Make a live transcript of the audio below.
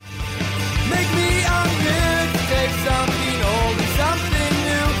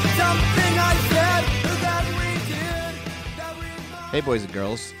Hey, boys and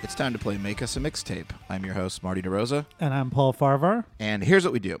girls, it's time to play Make Us a Mixtape. I'm your host, Marty DeRosa. And I'm Paul Farvar. And here's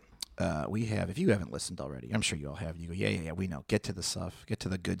what we do. We have, if you haven't listened already, I'm sure you all have. You go, yeah, we know. Get to the stuff. Get to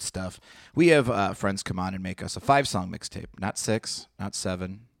the good stuff. We have friends come on and make us a 5-song mixtape. Not 6, not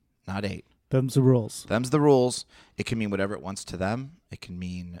 7, not 8. Them's the rules. Them's the rules. It can mean whatever it wants to them. It can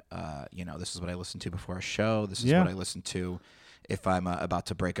mean, this is what I listen to before a show. This is what I listen to if I'm about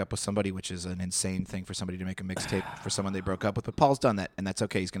to break up with somebody, which is an insane thing for somebody to make a mixtape for someone they broke up with. But Paul's done that, and that's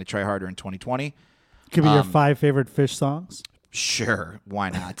okay. He's going to try harder in 2020. Could be your 5 favorite Fish songs. Sure, why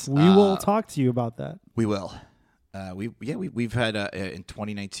not? We will talk to you about that. We will. We've had in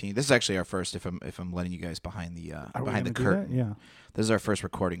 2019. This is actually our first. If I'm letting you guys behind the curtain. Yeah. This is our first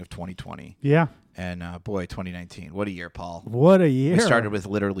recording of 2020. Yeah. And boy, 2019. What a year, Paul. What a year. We started with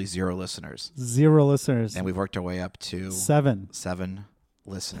literally 0 listeners. 0 listeners. And we've worked our way up to 7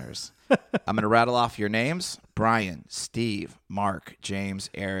 listeners. I'm going to rattle off your names: Brian, Steve, Mark, James,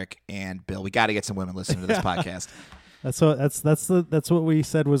 Eric, and Bill. We got to get some women listening to this podcast. That's what we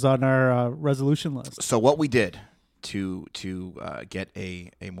said was on our resolution list. So what we did to get a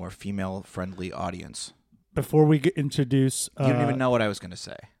more female friendly audience. Before we introduce, you don't even know what I was going to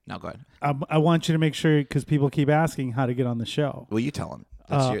say. No, go ahead. I want you to make sure, because people keep asking how to get on the show. Well, you tell them.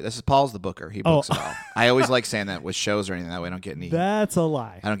 This is Paul's the booker. He books it all. I always like saying that with shows or anything. That way I don't get any. That's a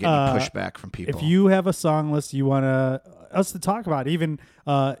lie. I don't get any pushback from people. If you have a song list you want us to talk about, even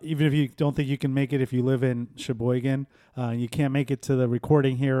if you don't think you can make it, if you live in Sheboygan, you can't make it to the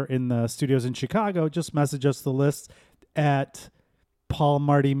recording here in the studios in Chicago, just message us the list at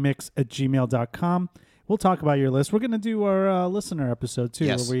paulmartymix@gmail.com. We'll talk about your list. We're going to do our listener episode, too,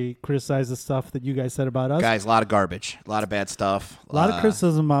 yes, where we criticize the stuff that you guys said about us. Guys, a lot of garbage, a lot of bad stuff. A lot of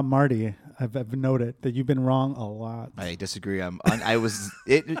criticism about Marty. I've noted that you've been wrong a lot. I disagree. It's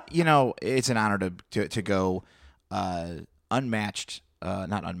an honor to go unmatched,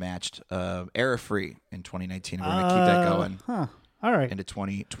 not unmatched, error-free in 2019. And we're going to keep that going all right. into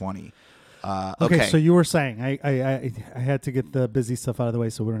 2020. Okay, so you were saying I had to get the busy stuff out of the way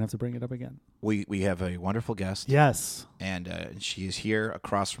so we don't have to bring it up again. We have a wonderful guest. Yes. And she is here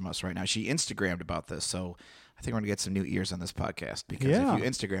across from us right now. She Instagrammed about this, so I think we're going to get some new ears on this podcast because if you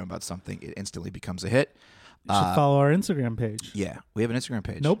Instagram about something, it instantly becomes a hit. You should follow our Instagram page. Yeah. We have an Instagram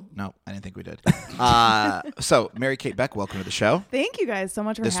page. Nope. No, I didn't think we did. So, Mary Kate Beck, welcome to the show. Thank you guys so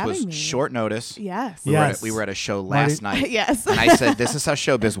much for having me. This was short notice. Yes. We were at a show last night. Yes. And I said, this is how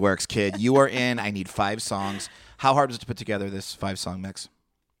showbiz works, kid. You are in. I need 5 songs. How hard was it to put together this 5-song mix?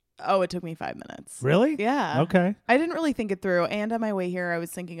 Oh, it took me 5 minutes. Really? Yeah. Okay. I didn't really think it through. And on my way here, I was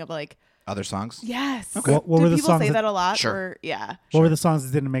thinking of other songs? Yes. Okay. What were the people songs say that a lot? Sure. Or, yeah. What were the songs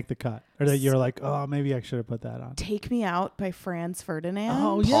that didn't make the cut? Or that you're like, oh, maybe I should have put that on? Take Me Out by Franz Ferdinand.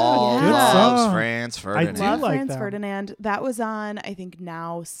 Oh, yeah. Paul Good loves song. Franz Ferdinand. I Love like Franz them. Ferdinand. That was on, I think,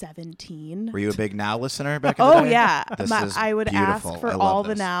 Now 17. Were you a big Now listener back in the day? Oh, yeah. This is I would beautiful. ask for I love all the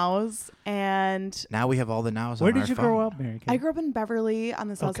this. Nows. And Now we have all the Nows Where on our did you phone. grow up, Mary Kate? I grew up in Beverly on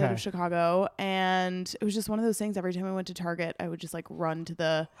the south side Okay. of Chicago. And it was just one of those things. Every time I went to Target, I would just run to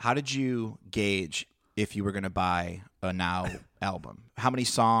the... How did you gauge if you were going to buy a Now album? How many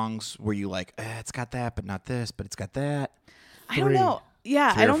songs were you like, it's got that, but not this, but it's got that? I don't know.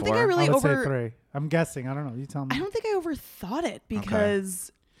 Yeah, 3 I or don't think I 4? really I would say 3. I'm guessing. I don't know. You tell me. I don't think I overthought it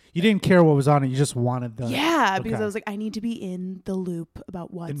because You didn't care what was on it. You just wanted the... because Okay. I was like, I need to be in the loop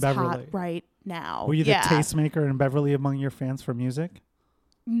about what's Beverly. hot right now. Were you the tastemaker in Beverly among your fans for music?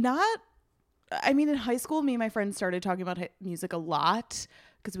 Not. I mean, in high school, me and my friends started talking about music a lot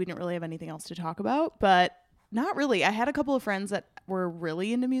because we didn't really have anything else to talk about, but not really. I had a couple of friends that were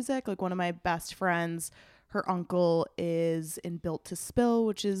really into music. Like one of my best friends, her uncle is in Built to Spill,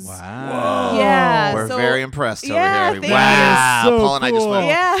 which is Wow. Yeah, We're so- very impressed Yeah, over here. thank Wow. you. So Paul and I just cool. went,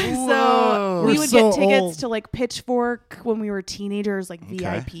 Yeah, Whoa. so we We're would so get tickets old. to Pitchfork when we were teenagers,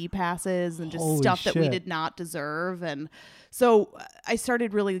 VIP passes and just Holy stuff that we shit. did not deserve. And so I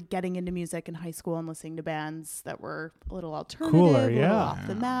started really getting into music in high school and listening to bands that were a little alternative, Cooler, a little yeah. off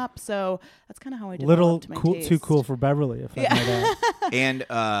the map. So that's kind of how I Little developed my cool, taste. too cool for Beverly, if I know that. And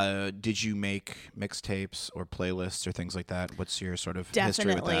did you make mixtapes or playlists or things like that? What's your sort of history with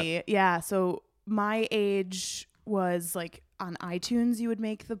that? Definitely. Yeah. So my age was on iTunes, you would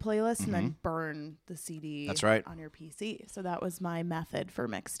make the playlist and then burn the CD That's right. on your PC. So that was my method for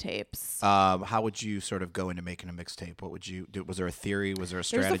mixtapes. How would you sort of go into making a mixtape? What would you do? Was there a theory? Was there a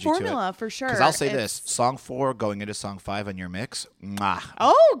strategy There's a formula to it? for sure. Because I'll say this: It's- song 4 going into song 5 on your mix. Mwah.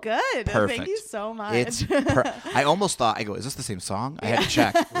 Oh, good. Perfect. Thank you so much. It's I almost thought, I go, is this the same song? I had to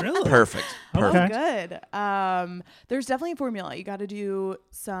check. Really? Perfect. Okay. Good. There's definitely a formula. You got to do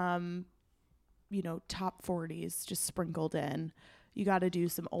some, top 40s just sprinkled in. you got to do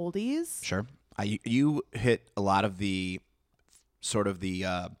some oldies. Sure. You hit a lot of the sort of the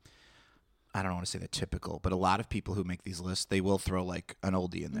I don't want to say the typical, but a lot of people who make these lists, they will throw like an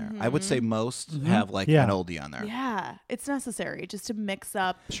oldie in there. I would say most have like an oldie on there. Yeah, it's necessary just to mix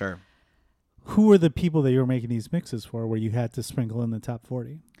up. Sure. Who were the people that you were making these mixes for where you had to sprinkle in the top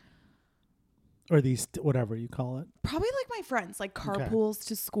 40? Or these, whatever you call it. Probably like my friends, like carpools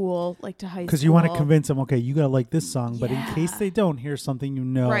to school, like to high school. Because you want to convince them, okay, you got to like this song, but in Yeah. case they don't, here's something you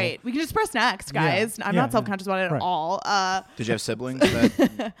know. Right. We can just press next, guys. I'm not self-conscious about it at all. Did you have siblings?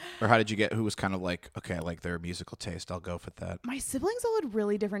 That, or how did you get, who was kind of like, okay, I like their musical taste, I'll go with that? My siblings all had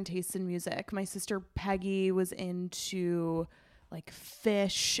really different tastes in music. My sister Peggy was into like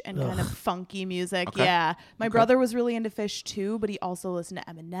Fish and kind of funky music. Okay. Yeah. My brother was really into Fish too, but he also listened to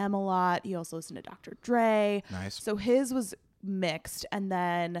Eminem a lot. He also listened to Dr. Dre. Nice. So his was mixed. And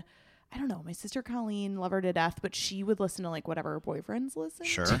then, I don't know, my sister Colleen, love her to death, but she would listen to like whatever her boyfriends listened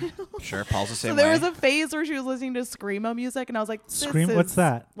Sure. to. Sure. Paul's the same So there way. was a phase where she was listening to Screamo music, and I was like, this Scream? What's is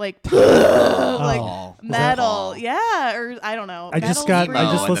that? Like, Paul. metal. Paul. Yeah. Or I don't know. I just metal got- I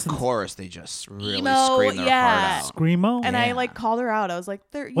Emo, just and the listened- chorus, they just really Emo, scream their yeah. heart out. Screamo? And I Yeah. like called her out. I was like,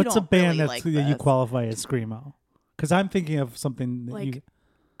 "There, you What's a don't band really that's like that you this." qualify as Screamo? Because I'm thinking of something that Like, you...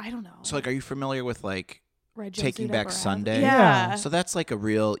 I don't know. So like, are you familiar with like Red Taking Jumpsuit Back Opera. Sunday? Yeah. So that's like a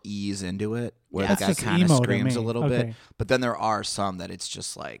real ease into it, where Yeah. the guy That's just kind of emo to screams a me. little Okay. bit. But then there are some that it's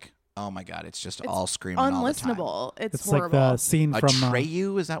just like, oh my god, it's just all screaming all the time. Unlistenable. It's like horrible. the scene from...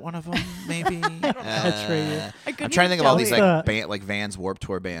 Atreyu, is that one of them? Maybe. Atreyu. I I'm couldn't trying to think of all tell these you. like like Vans Warped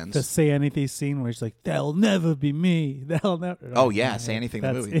Tour bands. the Say Anything scene where it's like, they'll never be me. They'll never... Oh yeah, Say Anything the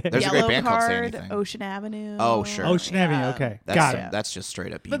That's- movie. yeah. There's a great Yellow band called Say Card, Anything. Ocean Avenue. Oh, sure. Ocean Avenue, okay. That's Got it. That's just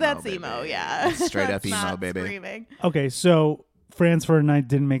straight up emo. But that's baby. emo, yeah. That's straight up That's emo, not baby. Screaming. Okay, so Franz Ferdinand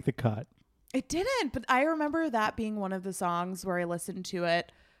didn't make the cut. It didn't, but I remember that being one of the songs where I listened to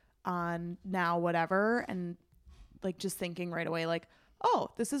it on Now Whatever and like just thinking right away like, oh,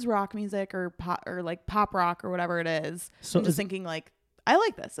 this is rock music or pop or like pop rock or whatever it is. So I'm just is- thinking like, I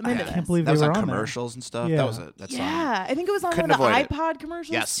like this. I'm into I this. can't believe That they was were on on there. commercials and stuff. Yeah. That was that song. Yeah, I think it was on Couldn't one of the avoid it. iPod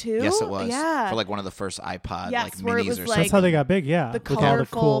commercials Yes. too. Yes, it was. Yeah, For like one of the first iPod Yes, like where it minis was or like- something. That's how they got big, yeah. the with all the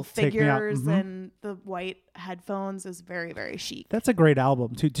colorful cool Take Me Out. figures Mhm. and the white headphones is very, very chic. That's a great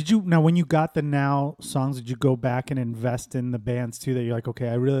album too. Did you now when you got the Now songs? Did you go back and invest in the bands too? That you're like, okay,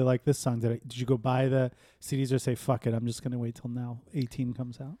 I really like this song. Did you go buy the CDs or say, fuck it, I'm just gonna wait till Now 18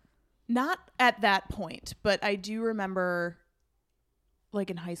 comes out? Not at that point, but I do remember like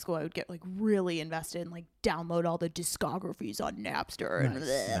in high school I would get like really invested and like download all the discographies on Napster and Nice.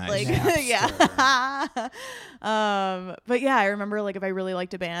 bleh, Nice. like Napster. yeah. But yeah, I remember like if I really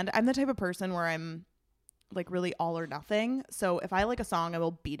liked a band, I'm the type of person where I'm like really all or nothing. So if I like a song, I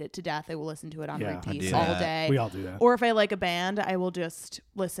will beat it to death. I will listen to it on Yeah, I repeat do all that. day. We all do that. Or if I like a band, I will just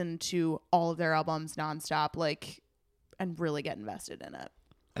listen to all of their albums nonstop, like, and really get invested in it.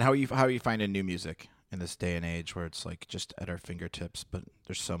 And how are you finding new music in this day and age where it's like just at our fingertips, but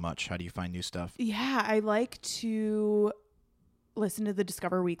there's so much? How do you find new stuff? Yeah, I like to listen to the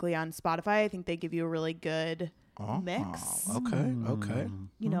Discover Weekly on Spotify. I think they give you a really good mix. Okay.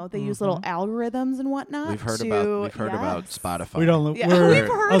 You know, they use little algorithms and whatnot. We've heard to- about yes. Spotify. We don't. Yeah, We're, we've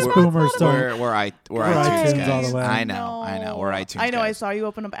heard us about boomers Spotify. don't. We're We're iTunes iTunes all guys. the way. I know. We're iTunes. I know. I guys. saw you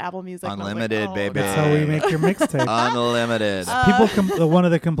open up Apple Music. and I was like, Unlimited, oh, baby. That's how we make your mixtape. Unlimited. People, one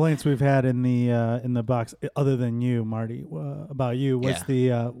of the complaints we've had in the box, other than you, Marty, about you, was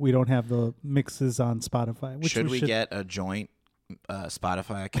we don't have the mixes on Spotify. Which Should we we get a joint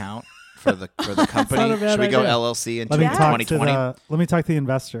Spotify account for the company? not a bad Should we go idea. LLC in Let me talk to 2020? let me talk to the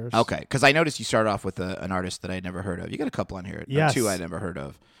investors. Okay, because I noticed you started off with an artist that I'd never heard of. You got a couple on here. Yes. Two I'd never heard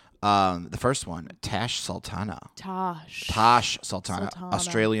of. The first one, Tash Sultana. Tosh. Sultana, Sultana.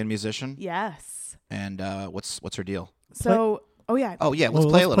 Australian musician. Yes. And what's her deal? So, oh yeah. Oh yeah, let's Well,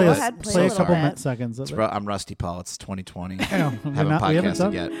 play a little Go bit. ahead, play play a a couple little bit. seconds of It's it. I'm rusty, Paul. It's 2020. Yeah, we haven't haven't podcasted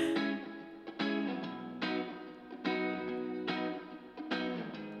done- yet.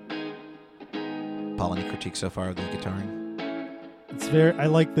 Paul, any critique so far of the guitaring? It's very. I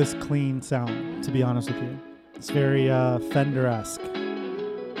like this clean sound. To be honest with you, it's very Fender-esque.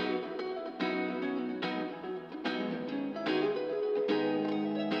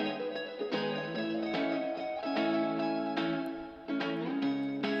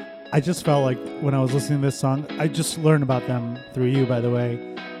 I just felt like when I was listening to this song, I just learned about them through you, by the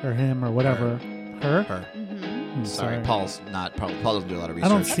way, or him, or whatever. Her? Her. Mm-hmm. Sorry, Paul doesn't do a lot of I research.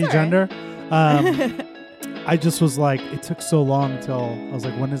 don't see That's all gender. I just was like, it took so long till I was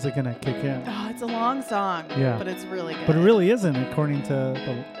like, when is it gonna kick in? Oh, it's a long song. Yeah. But it's really good. But it really isn't, according to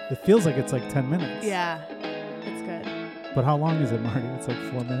it feels like it's like 10 minutes. Yeah. It's good. But how long is it, Marty? It's like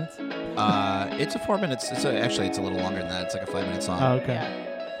 4 minutes. It's a 4 minutes. Actually, it's a little longer than that. It's like a 5-minute song. Oh, okay.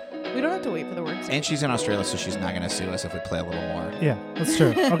 Yeah. We don't have to wait for the words. And she's in Australia, so she's not going to sue us if we play a little more. Yeah, that's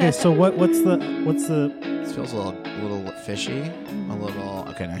true. Okay, so what's the This feels a little fishy. A little.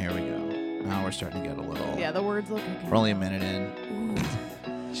 Okay, now here we go. Now we're starting to get a little. Yeah, the words look okay. We're only a minute in.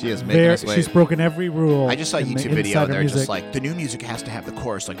 She is making us wait. She's broken every rule. I just saw a in the YouTube video. Insider They're music. just like, the new music has to have the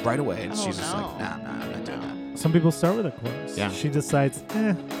chorus like right away. And she's just no. like, nah, I'm not doing that. Some people start with a chorus. Yeah. She decides,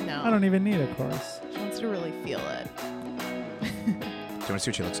 No. I don't even need a chorus. She wants to really feel it. Do you want to see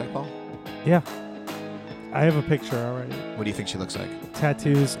what she looks like, Paul? Yeah. I have a picture already. What do you think she looks like?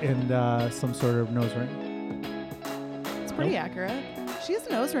 Tattoos and some sort of nose ring. It's pretty accurate. She has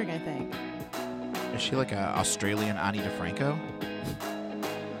a nose ring, I think. Is she like a Australian Ani DeFranco?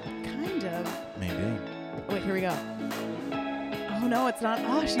 Kind of. Maybe. Wait, here we go. Oh no, it's not.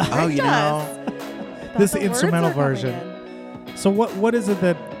 Oh, she Oh, tricked you us. know. Thought This the words instrumental were coming version. in. So what is it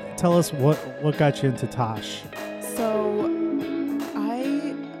that? Tell us what got you into Tosh. So I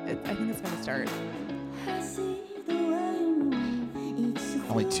think it's gonna start.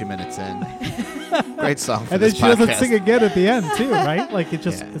 Only 2 minutes in. Great song for And then this she doesn't podcast. sing again at the end too, right? Like it's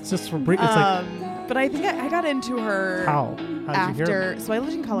just for it's like But I think I got into her how? How'd you hear? after. So I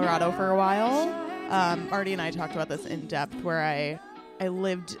lived in Colorado for a while. Artie and I talked about this in depth, where I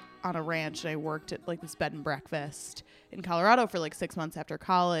lived on a ranch and I worked at like this bed and breakfast in Colorado for like 6 months after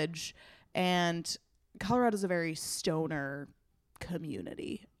college. And Colorado's a very stoner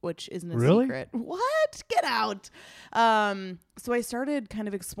community, which isn't a Really? secret. What? Get out. So I started kind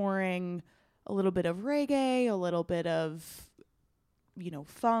of exploring a little bit of reggae, a little bit of,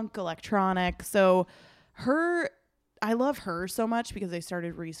 funk, electronic. So I love her so much because I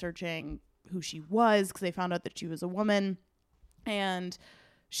started researching who she was, because I found out that she was a woman, and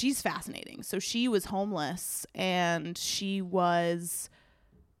she's fascinating. So she was homeless and she was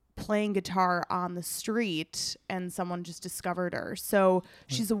playing guitar on the street and someone just discovered her. So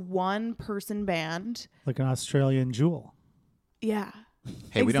she's a one-person band. Like an Australian jewel. Yeah.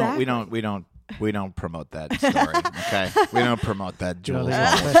 Hey, Exactly. we don't promote that story. Okay, we don't promote that Jules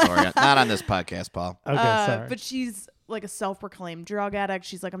Yeah. story. Not on this podcast, Paul. Okay, sorry. But she's like a self-proclaimed drug addict.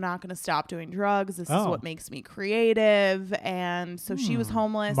 She's like, I'm not going to stop doing drugs. This is Oh. what makes me creative. And so she was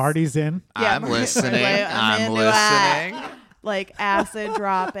homeless. Marty's in. Yeah, I'm Marty- listening. I'm I'm into listening. Like acid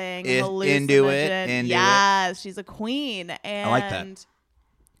dropping, Into hallucinogen. it. Yes, she's a queen. And like that.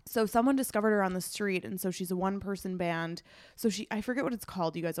 So someone discovered her on the street, and so she's a one-person band. So I forget what it's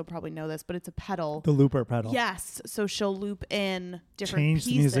called. You guys will probably know this, but it's a pedal. The looper pedal. Yes. So she'll loop in different Changed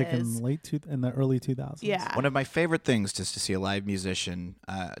pieces. music in the early 2000s. Yeah. One of my favorite things is to see a live musician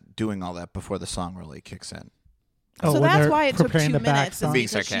doing all that before the song really kicks in. Oh, So when that's they're why it took 2 preparing the back minutes. Is song. Being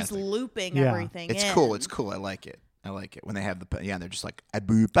because she's sarcastic. looping Yeah. everything It's in. cool. It's cool. I like it. When they have they're just like a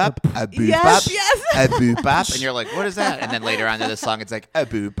boop bop, a boop Yes, bop, yes. a boop bop, and you're like, what is that? And then later on in the song, it's like a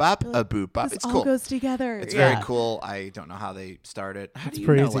boop bop, a boop bop. This It's all cool. goes together. It's Yeah. very cool. I don't know how they started. How It's do you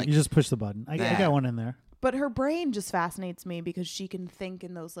pretty know? easy. Like, You just push the button. I Nah. got one in there. But her brain just fascinates me because she can think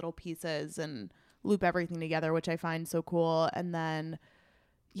in those little pieces and loop everything together, which I find so cool. And then,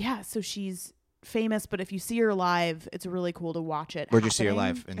 so she's famous, but if you see her live, it's really cool to watch it. Where'd you see her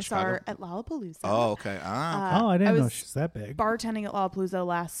happening. live? In I Chicago? saw her at Lollapalooza. oh, okay. Ah, Oh, I didn't know was she's that big. bartending at Lollapalooza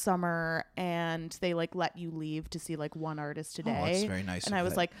last summer, and they let you leave to see one artist a day. Oh, that's very nice And of I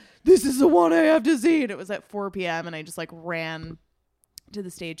was that. like, this is the one I have to see. And it was at 4 p.m. and I just ran to the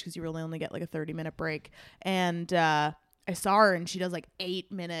stage because you really only get a 30-minute break. And I saw her, and she does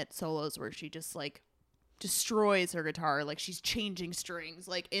 8-minute solos where she just destroys her guitar. She's changing strings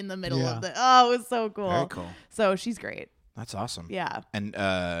in the middle Yeah. of the. Oh, it was so cool. very cool. So she's great. That's awesome. Yeah. And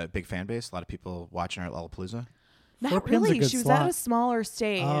big fan base. A lot of people watching her at Lollapalooza. Not Four Pin's a really. good She was slot. at a smaller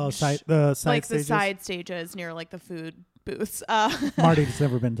stage. Oh, the side the stages? side stages near the food booths. Marty's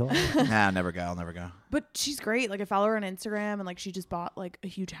never been to. Nah, I'll never go. I'll never go. But she's great. I follow her on Instagram, and she just bought a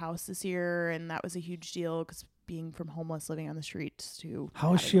huge house this year, and that was a huge deal because being from homeless, living on the streets, to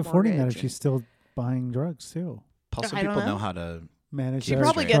How is having she a affording that mortgage if she's still buying drugs too? Plus, some I don't people know know. how to. Manage she their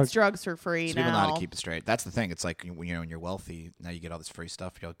probably drug- gets drugs for free Some now. people know how to keep it straight. That's the thing. It's like when you're wealthy, now you get all this free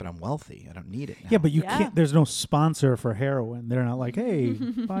stuff. You're like, but I'm wealthy. I don't need it now. Yeah, but you Yeah. can't. There's no sponsor for heroin. They're not like, hey,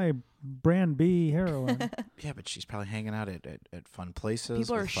 buy brand B heroin. Yeah, but she's probably hanging out at fun places.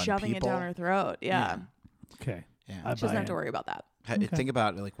 People are with fun shoving people. it down her throat. Yeah, Okay. Yeah. I she doesn't buy have it. to worry about that. Okay. Think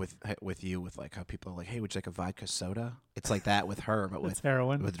about it with you with how people are like, hey, would you like a vodka soda? It's like that with her, but It's with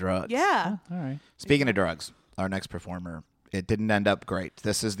heroin. drugs. Yeah. All right. Speaking of drugs, our next performer, it didn't end up great.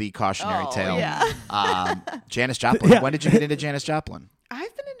 This is the cautionary Oh, tale. yeah. Janis Joplin. Yeah. When did you get into Janis Joplin?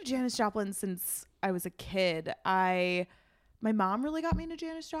 I've been into Janis Joplin since I was a kid. I my mom really got me into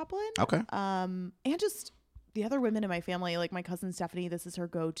Janis Joplin. Okay. And just the other women in my family, like my cousin Stephanie, this is her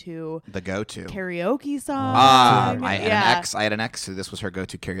go-to The go-to. karaoke song. I had an ex who this was her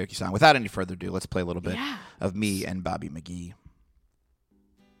go-to karaoke song. Without any further ado, let's play a little bit of me and Bobby McGee.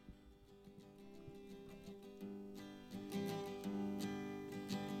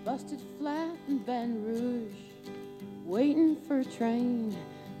 Busted flat in Baton Rouge, waiting for a train,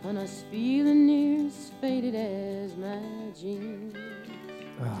 and I was feeling near as faded as my jeans.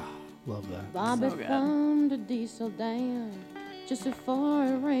 Love that. Bobby So good. thumbed a diesel down just before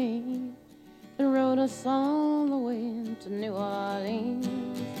it rained and rode us all the way to New Orleans.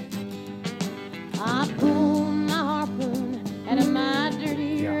 I pulled my harpoon out of my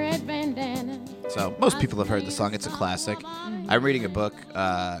dirty red bandana. So most people have heard the song. It's a classic. I'm reading a book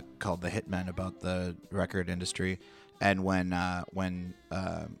called The Hitmen about the record industry, and when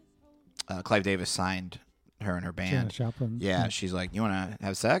Clive Davis signed her and her band, Janis Joplin. yeah, she's like, "You want to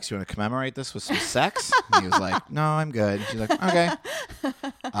have sex? You want to commemorate this with some sex?" And he was like, "No, I'm good." She's like, "Okay."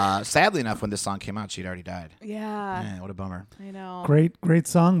 Sadly enough, when this song came out, she'd already died. Yeah, Man, what a bummer. I know. Great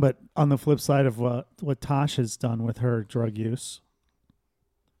song, but on the flip side of what Tosh has done with her drug use,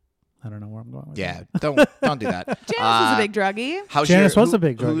 I don't know where I'm going with Yeah, that. don't do that. Janice was a big druggie. Janis was a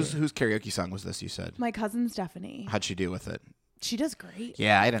big druggie. Whose karaoke song was this? You said. My cousin Stephanie. How'd she do with it? She does great.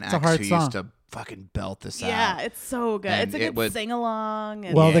 Yeah, I had an a ex hard who song. used to fucking belt this Yeah, out. it's so good. And It's a it good would- sing-along.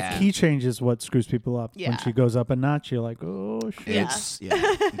 And Well, Yeah. the key change is what screws people up. Yeah. When she goes up a notch, you're like, oh, shit.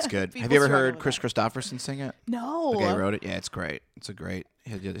 It's good. Have People you ever struggle heard with Chris Christopherson sing it? No. The guy who wrote it? Yeah, it's great. It's a great.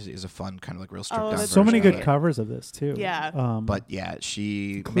 It's a fun kind of like real stripped down that's So many version of good it. covers of this, too. Yeah. But yeah,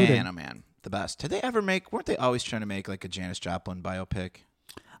 she Including- man, oh man, the best. Did they ever make? Weren't they always trying to make like a Janis Joplin biopic?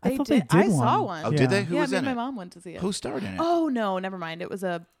 I thought they did I one. saw one. Oh, Yeah. did they? Who yeah, was me in and my it? mom went to see it. Who starred in it? Oh no, never mind. It was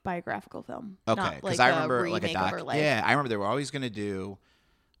a biographical film. Okay, not because like I remember a like a remake of her doc. life. Yeah, I remember they were always going to do.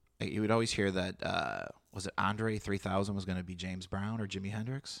 Like, you would always hear that. Was it Andre 3000 was going to be James Brown or Jimi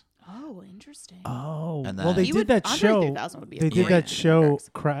Hendrix? Oh, interesting. Oh, And well, then- they You did would- that Andre show. 3000 would be a They did great that Jimi show. Hendrix.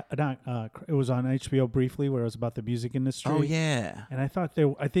 It was on HBO briefly, where it was about the music industry. Oh yeah. And I thought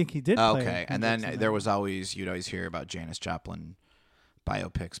I think he did. Play Okay, and Hendrix then in there that. was always you'd always hear about Janis Joplin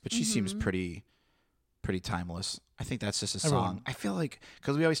biopics, but she seems pretty timeless. I think that's just a Everyone. song. I feel like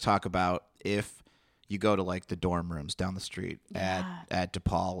because we always talk about if you go to like the dorm rooms down the street at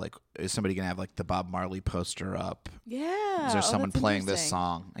DePaul, like is somebody gonna have like the Bob Marley poster up? Yeah. Is there Oh, someone that's playing this interesting.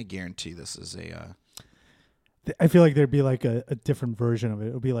 song? I guarantee this is a. I feel like there'd be like a different version of it.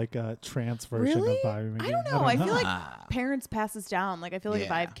 It would be like a trance version Really? of Bobby McGee. I don't know. I feel like Ah. parents pass this down. Like I feel like if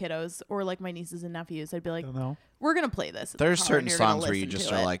I Yeah. have kiddos or like my nieces and nephews, I'd be like, don't know. we're gonna play this. at the There's car, certain and you're gonna songs where you listen just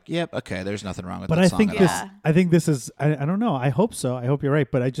to are it. like, yep, okay, there's nothing wrong with But that I song think at this. all. Yeah. I think this is. I don't know. I hope so. I hope you're right.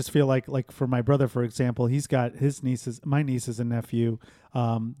 But I just feel like for my brother, for example, he's got his nieces, my nieces and nephew.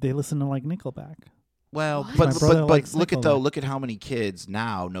 They listen to like Nickelback. Well, What? but My brother but likes look at Nickelback. look at how many kids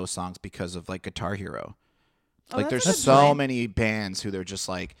now know songs because of like Guitar Hero. Oh, Like that's there's a good so point. many bands who they're just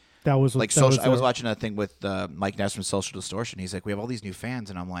like That was like that social. I was their- watching a thing with Mike Ness from Social Distortion. He's like, we have all these new fans,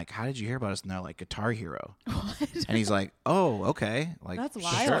 and I'm like, how did you hear about us? And they're like, Guitar Hero. And he's like, oh, okay, like That's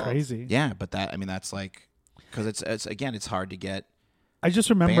sure. wild. crazy. Yeah, but that I mean that's like because it's again it's hard to get. I just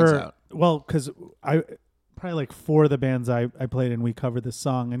bands remember, out. well, because I probably like 4 of the bands I played and we covered this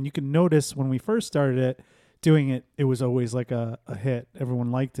song, and you can notice when we first started doing it, it was always like a hit.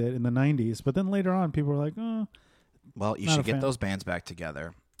 Everyone liked it in the 90s, but then later on, people were like, oh, Well, you Not a should get fan. those bands back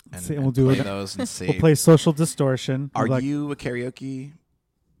together and, See, and we'll do play it. those and see. we'll play Social Distortion. Are Like, you a karaoke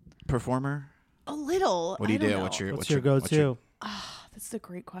performer? A little. What do you I don't do? know. What's what's your go-to? This is a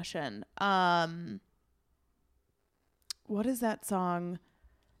great question. What is that song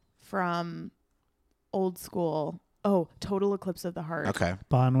from Old School? Oh, Total Eclipse of the Heart. Okay,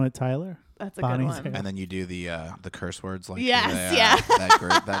 Bonwit Tyler. That's a Bonnie's good one. Hair. and then you do the curse words like Yes, the, yeah.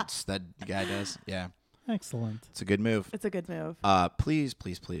 that guy does. Yeah, Excellent. it's a good move. It's a good move. Please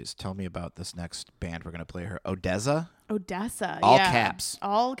tell me about this next band we're gonna play here. Odessa. Odessa. All yeah. caps.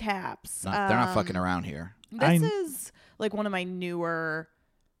 All caps. They're not fucking around here. This is like one of my newer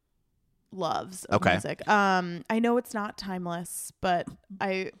loves of Okay. music. I know it's not timeless, but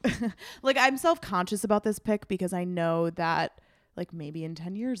I like I'm self-conscious about this pick because I know that like maybe in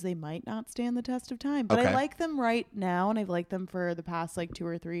 10 years they might not stand the test of time. But Okay. I like them right now and I've liked them for the past like 2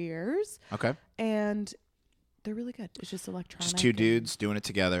 or 3 years Okay, and they're really good. It's just electronic. just two and- dudes doing it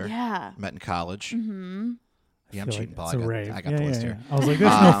together. Yeah. Met in college. Mm-hmm. Yeah, I'm feel like cheating, Paul. it's a rave. I got Yeah, the list yeah, here. yeah. I was like,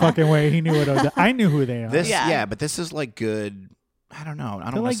 there's no fucking way he knew what I knew who they are. This, Yeah. but this is like good. I don't know. I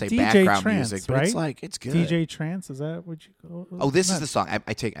They're don't want like to say DJ background trance, music, but it's right? like it's good. DJ Trance, is that what you go? Oh, this is not- the song.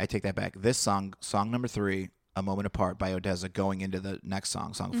 I take that back. This song number 3. A Moment Apart by Odessa going into the next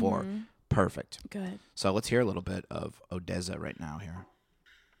song 4. Perfect. Good. So let's hear a little bit of Odessa right now here.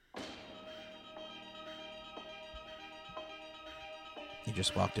 You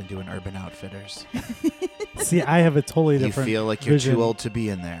just walked into an Urban Outfitters. See, I have a totally You different feel like you're vision. too old to be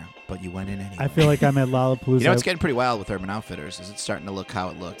in there, but you went in anyway. I feel like I'm at Lollapalooza. You know, it's getting pretty wild with Urban Outfitters. Is it's starting to look how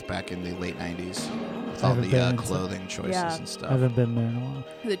it looked back in the late 90s with I all haven't the been into- clothing choices Yeah. and I stuff. haven't been there in a while.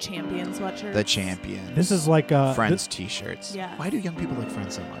 The Champion sweatshirt. The Champions. This is like Friends t-shirts. Yeah. Why do young people like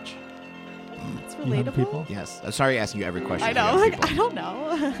Friends so much? It's young relatable. people. Yes. I'm sorry asking you every question. I for know. young Like, people. I don't know.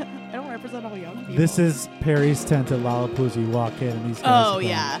 I don't represent all young people. This is Perry's tent at Lollapalooza. You walk in and these guys. Oh are going-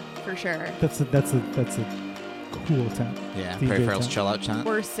 yeah, for sure. That's a cool tent. Yeah. DJ Perry Farrell's tent. chill out chant.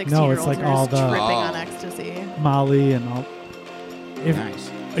 We're 16-year-olds No, it's like who are all just the- tripping on Oh. ecstasy. Molly and all. If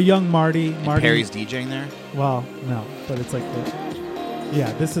Nice. a young Marty, And Marty. Perry's DJing there. Well, no, but it's like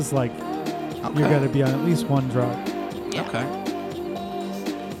yeah. This is like Okay. you're gonna be on at least one drug. Yeah. Okay.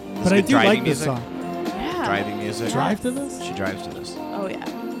 But I good do driving like this music? song. Yeah. Driving music. Drive to this? She drives to this. Oh yeah.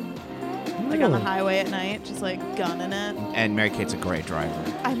 Like on the Really? highway at night, just like gunning it. And Mary Kate's a great driver.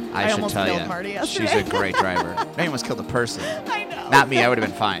 I should almost tell killed you, Marty she's yesterday. a great driver. They almost killed a person. I know. Not me. I would have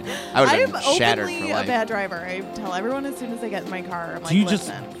been fine. I would have I'm been shattered for openly a life. bad driver. I tell everyone as soon as they get in my car, I'm like, Do you just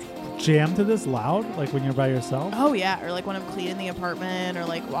listen. jam to this loud, like when you're by yourself Oh yeah, or like when I'm cleaning the apartment, or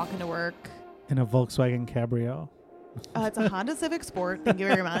like walking to work. in a Volkswagen Cabrio? It's a Honda Civic Sport. Thank you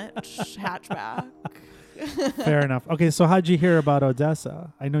very much. Hatchback. Fair enough. Okay, so how'd you hear about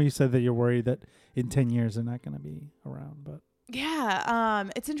Odessa? I know you said that you're worried that in 10 years they're not going to be around, but Yeah,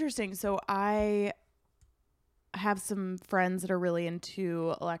 it's interesting. So I have some friends that are really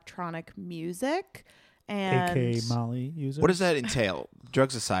into electronic music, and AK Molly user. What does that entail?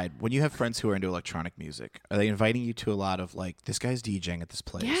 Drugs aside, when you have friends who are into electronic music, are they inviting you to a lot of like, this guy's DJing at this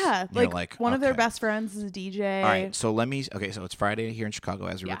place? Yeah, And you're like one of their okay. best friends is a DJ. All right, so so it's Friday here in Chicago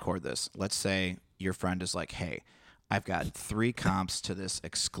as we Yeah. record this. Let's say your friend is like, hey, I've got 3 comps to this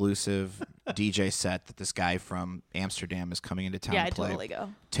exclusive DJ set that this guy from Amsterdam is coming into town Yeah, to I play. totally go.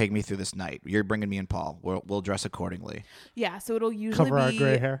 Take me through this night. You're bringing me and Paul. We'll dress accordingly. Yeah, so it'll usually Cover our be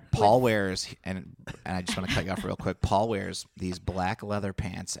gray hair. Paul wears, and I just want to cut you off real quick. Paul wears these black leather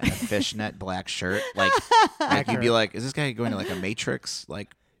pants and a fishnet black shirt. Like you'd be like, is this guy going to like a Matrix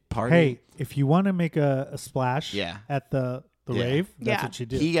like party? Hey, if you want to make a splash Yeah. at the Yeah. rave, that's Yeah. what you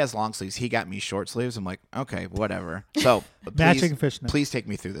do. He has long sleeves. He got me short sleeves. I'm like, okay, whatever. So Matching fishnet. Please take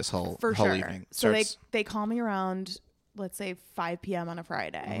me through this whole for sure. evening. So Starts- they call me around, let's say 5 p.m. on a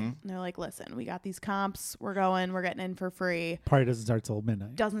Friday, Mm-hmm. and they're like, "Listen, we got these comps. We're getting in for free. Party doesn't start till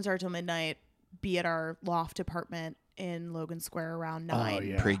midnight. Doesn't start till midnight. Be at our loft apartment in Logan Square around 9. Oh,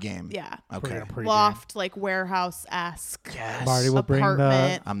 yeah. Pre-game. Yeah. Okay. Pretty Loft, like warehouse-esque Yes. Marty will bring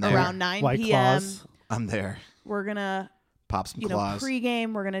apartment I'm there. around 9 White p.m. Claws. I'm there. We're gonna, Pop some you know, claws.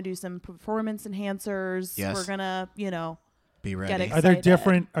 pregame. We're gonna do some performance enhancers. Yes. We're gonna, you know, Be Get ready.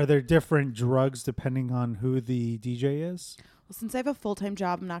 excited. Are there different drugs depending on who the DJ is? well, since I have a full-time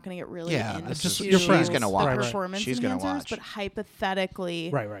job, I'm not gonna get really Yeah, into that's just- your friends. the She's gonna watch. performance She's gonna enhancers, watch. but hypothetically,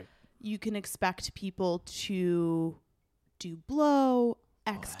 Right. you can expect people to do blow,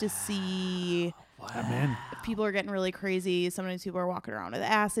 ecstasy. I'm in. If people are getting really crazy, sometimes people are walking around with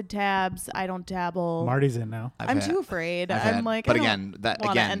acid tabs. I don't dabble. Marty's in now. I'm too afraid. I've I'm had- like, but I don't again, that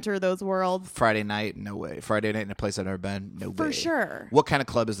want to again, enter those worlds Friday night, no way. Friday night in a place I've never been, no for way. sure. What kind of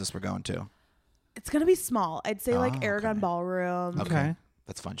club is this we're going to? It's gonna be small. I'd say like Oh, Aragon okay. Ballroom. Okay.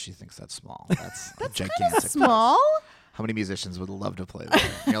 That's fun. She thinks that's small. That's gigantic. Kind of small, How many musicians would love to play there?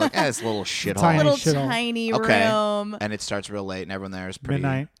 And you're like, it's a little shithole. Tiny little shithole. tiny Okay. room. And it starts real late, and everyone there is pretty.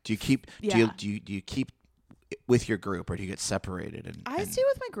 Midnight. Do you keep? Yeah. Do you keep with your group, or do you get separated and, I and stay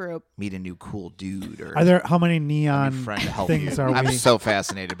with my group. meet a new cool dude or Are there how many a new neon friend to help things you? are I'm we? so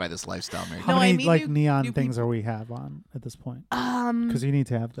fascinated by this lifestyle, Mary. How No, I many mean like new- neon new things are we have on at this point? Um, Because you need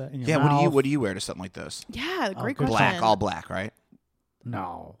to have that in your Yeah. mouth. What do you wear to something like this? yeah, Oh, great good. question. Black, all black, right?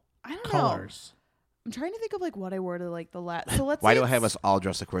 No I don't know. colors. I'm trying to think of like what I wore to like the last. So let's. Why say do I have it's- us all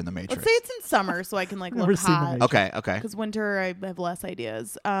dressed like we're in the Matrix? Let's say it's in summer, so I can like Never look seen The hot. Matrix. Okay. Because winter, I have less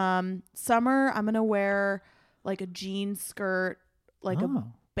ideas. Summer, I'm gonna wear like a jean skirt, like a Oh.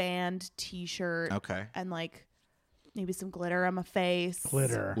 band T-shirt, Okay. and like maybe some glitter on my face.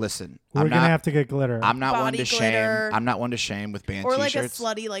 Glitter. Listen, We're I'm gonna not. have to get glitter. I'm not one Body to glitter. shame. I'm not one to shame with band or like a t-shirts.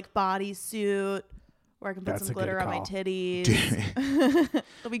 slutty like bodysuit where I can put That's some a good glitter on my call. titties.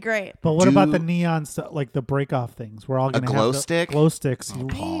 It'll be great. But what about the Do- neon stuff, like the break off things? We're all gonna glow have the stick? glow sticks. Oh,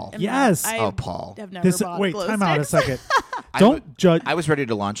 Paul. Yes. Oh, Paul. I've never This bought wait, glow time out a sticks. second. I Don't w- judge. I was ready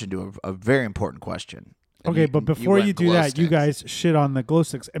to launch into a very important question. And Okay, but before went you do glow that, you sticks. guys shit on the glow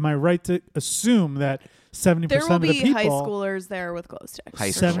sticks. Am I right to assume that 70% There will of the be people. high schoolers there with glow sticks.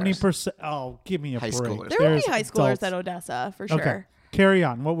 High for sure. 70%. Oh, give me a High break. schoolers. There will There's be high schoolers adults. at Odessa for Okay. sure. Carry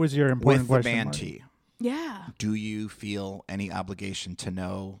on. What was your important With the question? band Marty? T, Yeah. do you feel any obligation to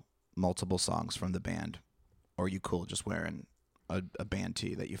know multiple songs from the band? Or are you cool just wearing a band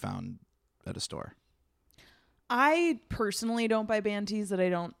tee that you found at a store? I personally don't buy band tees that I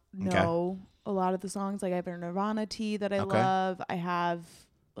don't Okay. know a lot of the songs. Like I have a Nirvana tee that I Okay. love. I have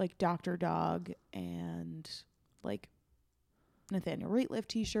like Dr. Dog and like Nathaniel Rateliff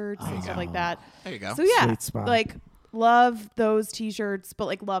t-shirts and stuff like that. There you go. So yeah, Sweet spot. like love those t-shirts, but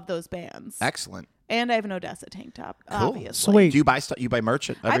like love those bands. Excellent. And I have an Odessa tank top, Cool. obviously. So wait, Do you buy you buy merch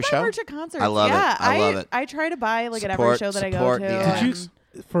at every I buy show? merch at concerts. I love it. yeah, I love it. I try to buy like at Support- every show that I go support to. the did act. you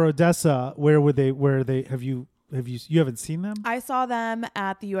and for Odessa? Where they have you haven't seen them? I saw them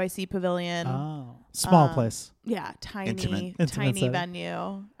at the UIC Pavilion. Oh, small place. Yeah, tiny, Intimate tiny setting.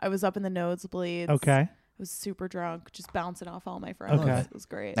 venue. I was up in the nosebleeds. Okay. I was super drunk, just bouncing off all my friends. Okay. It was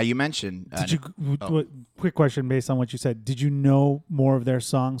great. Now you mentioned. Did you? Quick question based on what you said. Did you know more of their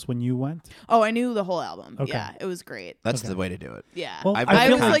songs when you went? Oh, I knew the whole album. Okay. Yeah, it was great. That's Okay. the way to do it. Yeah, Well, I've I I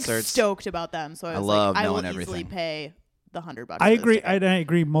been was to feel like concerts. stoked about them. So I was love like, I will knowing easily everything. pay the $100. I for this agree. ticket. I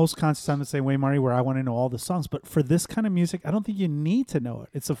agree. Most concerts I'm the same way, Marty, where I want to know all the songs. But for this kind of music, I don't think you need to know it.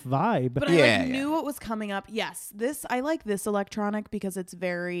 It's a vibe. But Yeah, I yeah. knew what was coming up. Yes, I like this electronic because it's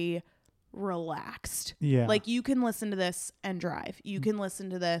very relaxed. yeah, Like you can listen to this and drive. You can listen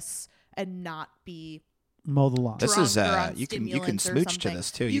to this and not be mow the lawn. This drunk is or on you can stimulants or smooch to something.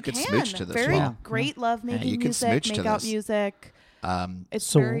 this too. You can can smooch to this. Very well. great love making you can music, smooch to make out this. music. It's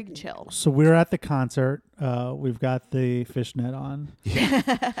So- very chill. So we're at the concert. We've got the fishnet on.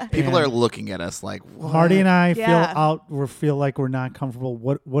 People And are looking at us like, what? Marty and I Yeah. feel like we're not comfortable.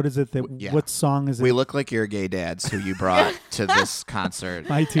 What is it that? Yeah. What song is it? We look like your gay dads who you brought to this concert,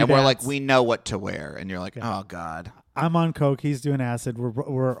 My two and we're like, dads. we know what to wear, and you're like, oh god. I'm on coke. He's doing acid.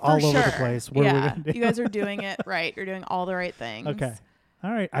 We're all For over the sure. place. What are we Yeah, gonna do? you guys are doing it right. You're doing all the right things. Okay.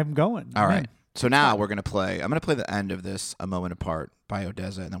 All right. I'm going. All I'm right. in. So now we're gonna play. I'm gonna play the end of this "A Moment Apart" by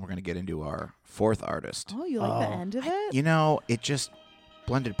Odessa, and then we're gonna get into our fourth artist. Oh, you like the end of it? You know, it just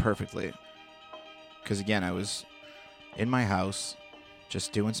blended perfectly. Because again, I was in my house,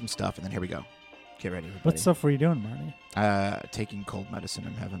 just doing some stuff, and then here we go. Get ready, everybody. What stuff were you doing, Marty? Taking cold medicine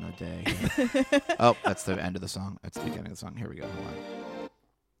and having a day. here. Oh, that's the end of the song. That's the beginning of the song. Here we go. Hold on.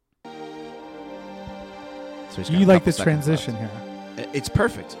 So he's got You a like couple this seconds transition left. here? It's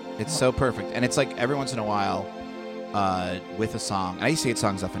perfect. It's so perfect, and it's like every once in a while, with a song. I used to get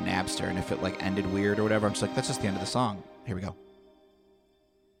songs off of Napster, and if it like ended weird or whatever, I'm just like, that's just the end of the song. Here we go.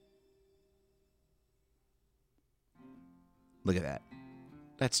 Look at that.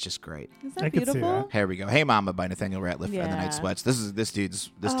 That's just great. Is I that could see beautiful? Here we go. Hey Mama by Nathaniel Rateliff and the Yeah. Night Sweats. This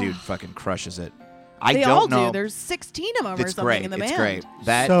dude fucking crushes it. They don't all know. do. There's 16 of them or It's something great. in the It's band. great.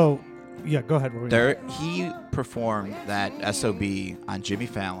 That So, yeah, go ahead. What were you there he performed that SOB on Jimmy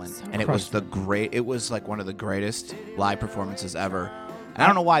Fallon, So and it was it was like one of the greatest live performances ever. And I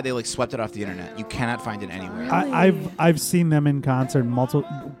don't know why they like swept it off the internet. You cannot find it anywhere. Really? I've seen them in concert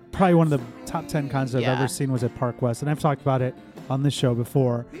multiple. Probably one of the top 10 concerts I've Yeah. ever seen was at Park West, and I've talked about it on this show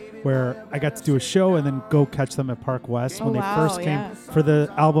before, where I got to do a show and then go catch them at Park West when Oh, they wow, first came yeah. for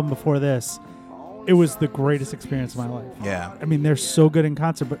the album before this. It was the greatest experience of my life. Yeah. I mean, they're so good in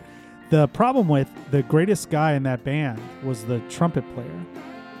concert, but the problem with the greatest guy in that band was the trumpet player,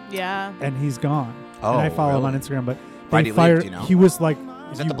 Yeah. and he's gone. Oh, and I follow him really? on Instagram, but Why'd they he leave, fired. do you know? He was like, Is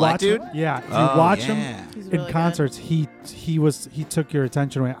if that you the black watch him- dude? yeah, if Oh, you watch yeah. him He's in really good. concerts, he took your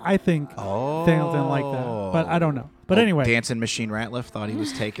attention away. I think Oh. Daniel didn't like that, but I don't know. But Oh, anyway, Dancing Machine Ratliff thought he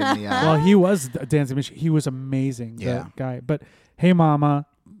was taking the. well, he was a dancing machine. He was amazing, the Yeah. guy. But Hey Mama,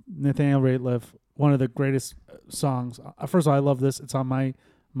 Nathaniel Rateliff, one of the greatest songs. First of all, I love this. It's on my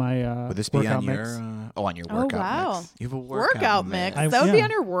Would this be workout on your? mix. On your Oh, workout wow. mix. You have a Workout mix. I- That would be yeah. on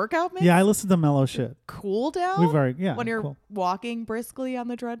your workout mix? Yeah, I listen to mellow shit. Cool down? We've already when you're cool. walking briskly on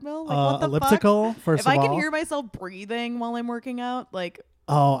the treadmill? Like, what the elliptical. fuck? First If of I all, can hear myself breathing while I'm working out, like,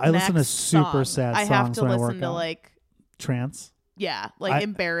 oh, I listen to next super song. sad I songs have to when I listen work to, out. like, Trance. yeah, like I-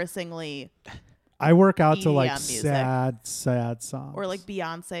 embarrassingly, I work out to like EDM music. sad songs. or like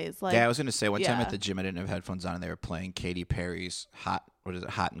Beyonce's, like, Yeah, I was gonna say one time yeah. at the gym I didn't have headphones on and they were playing Katy Perry's Hot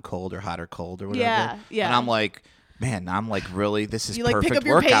and Cold or Hot or Cold or whatever. Yeah, yeah. And I'm like, man, I'm like really this is You, like, pick perfect up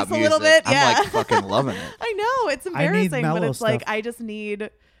your workout pace a music. little bit, I'm yeah. like fucking loving it. I know it's I need embarrassing, but mellow it's like stuff. I just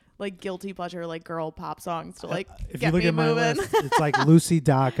need like guilty pleasure, like girl pop songs to like if get you look me at my moving. list, it's like Lucy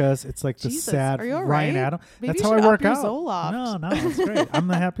Dacus. It's like the Jesus, sad are you all Ryan right? Adam. Maybe That's you how I should up work your out. Zoloft. No, it's great. I'm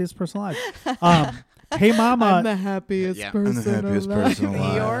the happiest person alive. Hey Mama. I'm the happiest I'm the happiest person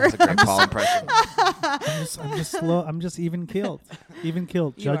alive. You're- That's a great Paul impression. I'm just slow. I'm just even keeled. Even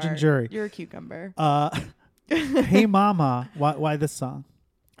keeled. You Judge are. and jury. You're a cucumber. Hey Mama. Why this song?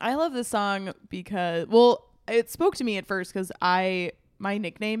 I love this song because, well, it spoke to me at first because my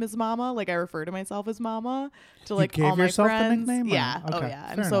nickname is Mama. Like I refer to myself as Mama to like gave all my yourself the friends. nickname, or- Yeah. Oh okay, yeah.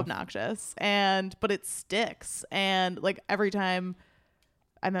 I'm fair so enough. obnoxious, but it sticks. And like every time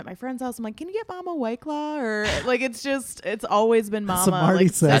I'm at my friend's house, I'm like, "Can you get Mama White Claw?" Or like it's always been That's Mama. what Marty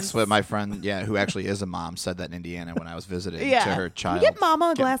like, said. That's since- what my friend, who actually is a mom, said that in Indiana when I was visiting yeah. to her child. Can you get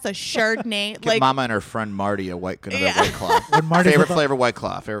Mama a glass of Chardonnay? Get Like Mama and her friend Marty another Yeah. White Claw. When Marty's Favorite with the- flavor White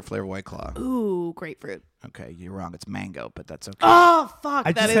Claw. Favorite flavor White Claw. ooh, grapefruit. Okay, you're wrong. It's mango, but that's okay. Oh fuck,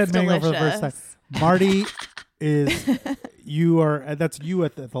 I that just is had mango delicious. for the first time. Marty is that's you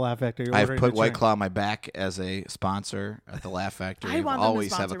at the Laugh Factory. You're I've ordering put the White drink. Claw on my back as a sponsor at the Laugh Factory. I want them to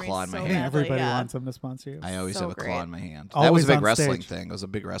always have a sponsor me claw in my so hand. badly. Everybody yeah. wants them to sponsor you. I always So have a claw great. in my hand. That Always was a big on wrestling stage. thing. It was a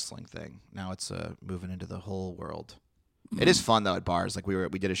big wrestling thing. Now it's moving into the whole world. It is fun though at bars. Like we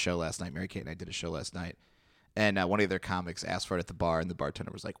did a show last night. Mary Kate and I did a show last night, and one of their comics asked for it at the bar, and the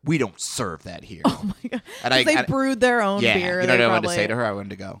bartender was like, "We don't serve that here." Oh my god! And 'Cause they and- brewed their own yeah, beer. you know they what I wanted to probably- say to her? I wanted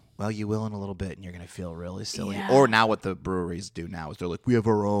to go, well, you will in a little bit, and you're going to feel really silly. Yeah. Or now what the breweries do now is they're like, we have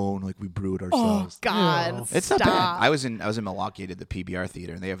our own, like we brew it Oh ourselves. God! Ew. It's Stop. not bad. I was in Milwaukee, I did the PBR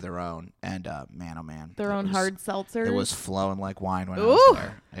theater, and they have their own, and man, oh man, Their own hard seltzers. It was flowing like wine when I Ooh. was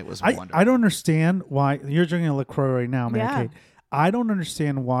there. It was wonderful. I don't understand why you're drinking a LaCroix right now, Mary Yeah. Kate. I don't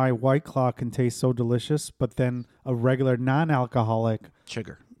understand why White Claw can taste so delicious, but then a regular non-alcoholic.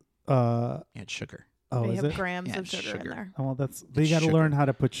 Sugar. Yeah, it's sugar. Oh, They is have it? grams Yeah, of it's sugar in sugar. there. Oh, well, that's they It's got to sugar. learn how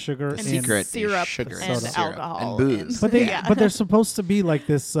to put sugar The in. secret syrup is sugar and soda. alcohol and booze. But they, Yeah. but they're supposed to be like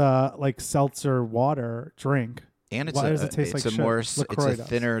this, like seltzer water drink. And it's Why a, does it taste it's like a more sugar? it's LaCroix a does.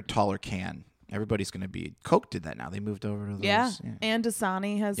 thinner, taller can. Everybody's going to be Coke did that now. They moved over to those. Yeah. And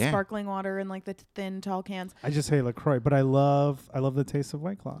Dasani has Yeah. sparkling water in like the thin, tall cans. I just hate LaCroix, but I love the taste of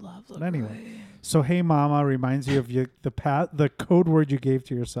White Claw. Love But anyway, so Hey Mama reminds you of the code word you gave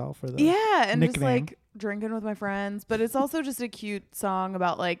to yourself, or the Yeah, and just nickname. like drinking with my friends. But it's also just a cute song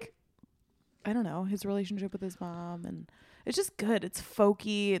about like, I don't know, his relationship with his mom, and it's just good. It's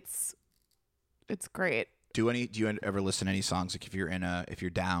folky. It's great. Do you ever listen to any songs like if you're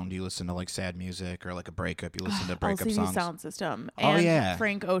down, do you listen to like sad music or like a breakup? You listen to breakup LCD songs. Sound System. Oh, and yeah.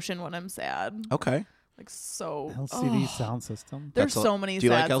 Frank Ocean when I'm sad. Okay. Like so. LCD oh. sound system. There's That's so many. Do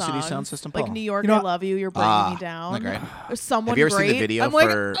you like sad LCD songs. Sound System, Like Paul? New York, You know, I love you. You're bringing me down. Isn't that great? There's someone Have you ever great. seen the video I'm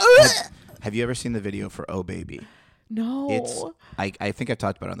for? like, Have you ever seen the video for Oh Baby? no. It's I think I've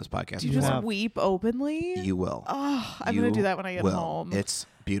talked about it on this podcast. Do you You just have. weep openly? You will. Oh, I'm You gonna do that when I get will. home. It's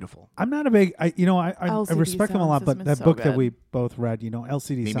beautiful. I'm not a big. I LCD respect them a sound lot, but system that is so book that good. we both read,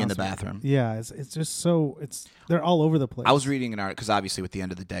 LCD Meet me sound in the system. bathroom. Yeah, it's just so they're all over the place. I was reading an article because obviously with the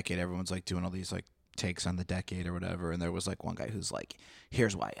end of the decade, everyone's like doing all these like takes on the decade or whatever, and there was like one guy who's like,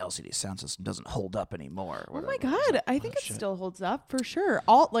 "Here's why LCD sound system doesn't hold up anymore." Or Oh my whatever. I was god, like, I think "Oh, it shit." still holds up for sure.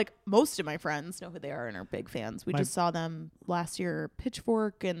 All like most of my friends know who they are and are big fans. We My- just saw them last year,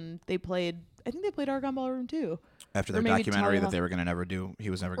 Pitchfork, and they played. I think they played Argonne Ballroom too. After or their maybe documentary Talia- that they were gonna never do. He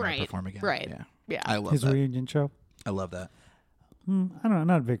was never gonna Right, perform again. right. Yeah. Yeah, I love his that. reunion show. I love that. I don't know. I'm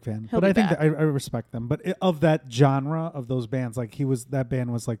not a big fan, He'll but be I think back. that I respect them. But of that genre of those bands, like that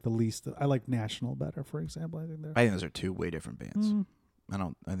band was like the least. I like National better, for example. I think I think those are two way different bands.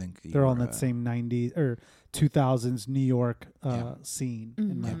 Mm. I think they're all in you're, that same 90s or 2000s New York Yeah. scene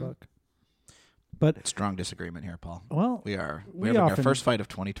in my Mhm. book. But strong disagreement here, Paul. well, We are We having our often- first fight of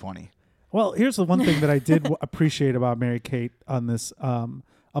 2020. Well, here's the one thing that I did appreciate about Mary Kate on this,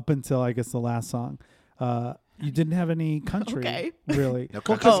 up until I guess the last song. You didn't have any country, Okay. really, No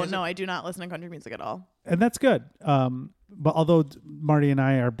country Oh music? no, I do not listen to country music at all. and that's good. But although Marty and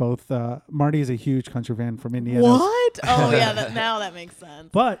I are both, Marty is a huge country fan from Indiana. What? Oh yeah, now that makes sense.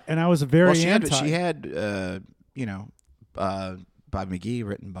 But and I was very Well, she anti. had Bob McGee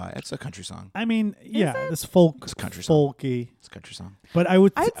written by. It's a country song. I mean, yeah, it? this folk, It's a country song. folky. It's a country song. But I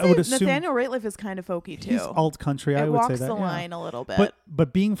would I'd say assume Nathaniel Rateliff is kind of folky too. he's alt country. I it would walks say that. the yeah. line a little bit.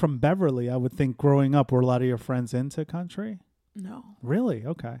 But being from Beverly, I would think growing up, were a lot of your friends into country? no. Really?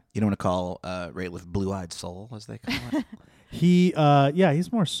 Okay. You don't want to call Rateliff Blue-Eyed Soul, as they call it.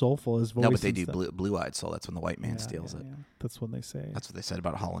 He's more soulful. His voice. No, but they and do stuff. Blue-Eyed Soul. That's when the white man Yeah, steals yeah, it. yeah. That's what they say. That's what they said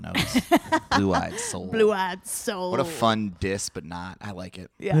about Hall & Oates. Blue-Eyed Soul. Blue-eyed soul. What a fun diss, but not. I like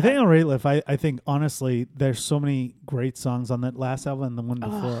it. Yeah. Nathaniel Rateliff, I think honestly, there's so many great songs on that last album and the one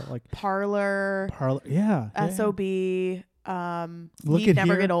before, like Parlor, Parlor. Yeah. SOB, Look He'd at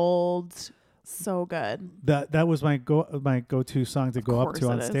Never Here. Get Old, So good. That was my go-to song to go up course to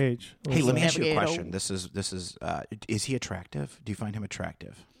it on is. stage. Hey, Was, let me ask you a Navigate question. This is he attractive? Do you find him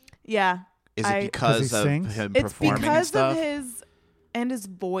attractive? Yeah. Is I- it because Does he of sing? him It's performing and because stuff? of his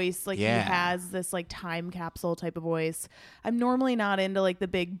voice. Like Yeah. he has this like time capsule type of voice. I'm normally not into like the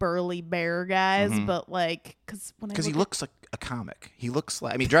big burly bear guys, but like because Because he looks like a comic. He looks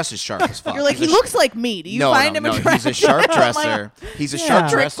like, I mean, dresses sharp as fuck. you're like, He's he a looks like me. Do you find him attractive? He's a sharp I'm like, dresser. He's a Yeah. sharp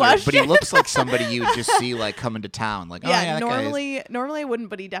Trick dresser, but he question. looks like somebody you would just see like coming to town. Like, oh yeah, that guy is. normally I wouldn't,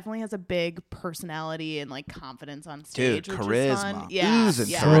 but he definitely has a big personality and like confidence on stage. Dude, which charisma. is fun. Yeah, Oozing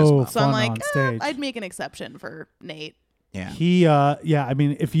yeah. charisma. So So I'm fun like, on stage. I'd make an exception for Nate. Yeah. He, I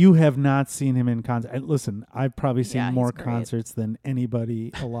mean, if you have not seen him in concert, and listen, I've probably seen Yeah, he's more great. concerts than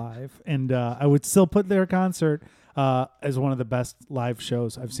anybody alive, and I would still put their concert as one of the best live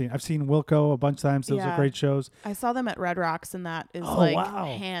shows I've seen. I've seen Wilco a bunch of times; those are Yeah. great shows. I saw them at Red Rocks, and that is Oh, like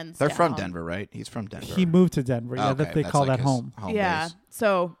wow. hands. They're from down. Denver, right? He's from Denver. He moved to Denver. Yeah, Okay, that they that's call like that his home. Yeah, base.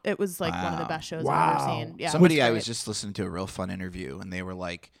 so it was like one of the Wow. best shows Wow. I've ever seen. Yeah, Somebody it I great. was just listening to a real fun interview, and they were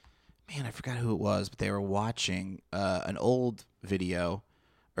like, man, I forgot who it was, but they were watching an old video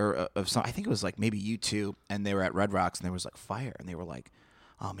or of some, I think it was like maybe U2, and they were at Red Rocks, and there was like fire, and they were like,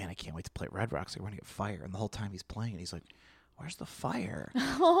 oh man, I can't wait to play at Red Rocks. They're going to get fire, and the whole time he's playing, he's like, where's the fire?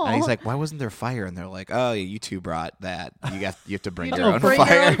 And he's like, why wasn't there fire? And they're like, oh, you two brought that. You have to bring your own bring your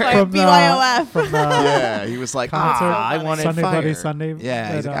fire. own fire. From the- BYOF. from the Yeah, he was like, concert, I wanted Sunday fire. Bloody Sunday.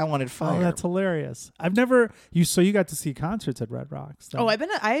 Yeah, he's that, like, I wanted fire. Oh, that's hilarious. I've never So you got to see concerts at Red Rocks. then. Oh,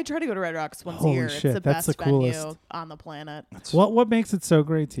 I try to go to Red Rocks once Holy a year. shit, It's the that's best the coolest. venue on the planet. What makes it so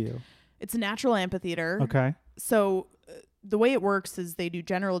great to you? It's a natural amphitheater. Okay. So the way it works is they do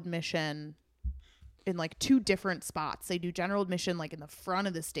general admission in like two different spots. They do general admission like in the front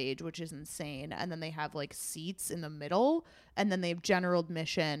of the stage, which is insane, and then they have like seats in the middle, and then they have general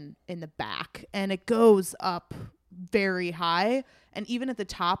admission in the back, and it goes up very high, and even at the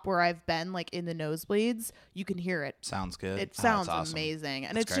top where I've been like in the nosebleeds, you can hear it. Sounds good. It Oh, sounds that's awesome. amazing,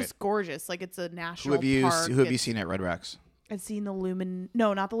 and That's it's great. just gorgeous. Like it's a Who national have you park. Who have you It's- seen at Red Rocks? I've seen the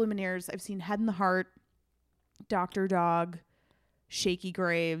No, not the Lumineers. I've seen Head in the Heart, Dr. Dog, Shaky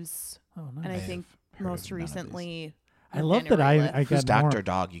Graves, Oh, nice. and I have think heard of most none of these. recently. I love that I Who's got more. Dr.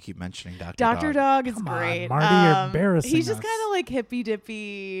 Dog? You keep mentioning Dr. Dr. Dog is Come on, great. Marty, you're embarrassing He's just us. kind of like hippy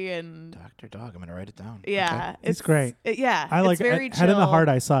dippy and Dr. Dog. I'm gonna write it down. yeah, He's great. Yeah, I like it's very Head in the chill. Heart.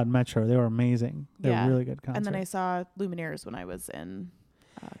 I saw at Metro. They were amazing. They're Yeah. really good concerts. And then I saw Lumineers when I was in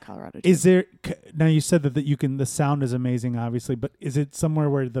Colorado. Is there now? You said that you can. The sound is amazing, obviously, but is it somewhere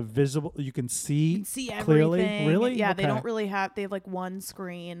where the visible you can see? You can see clearly? everything. Really? Yeah, they Okay. don't really have. They have like one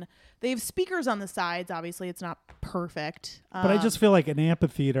screen. They have speakers on the sides. Obviously, it's not perfect. But I just feel like an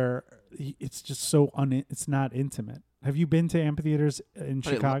amphitheater. It's just so it's not intimate. Have you been to amphitheaters in But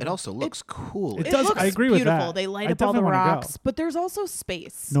Chicago? it also looks cool. It it does- looks I agree with beautiful. that. They light I up all the definitely wanna go. rocks, but there's also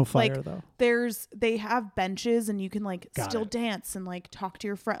space. No fire like, though. They have benches and you can like Got still it. dance and like talk to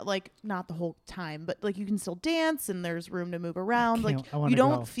your friend, like not the whole time, but like you can still dance and there's room to move around. Like I wanna you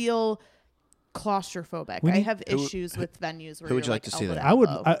don't go. feel claustrophobic. We I need- have Who- issues with venues where who would you're, you like to see elbow there? I would.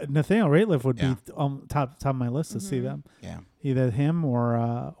 elbow. Nathaniel Rateliff would Yeah. be top of my list to see Mm-hmm. them. Yeah. Either him or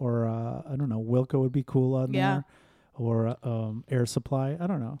I don't know. Wilco would be cool on Yeah. there, or Air Supply. I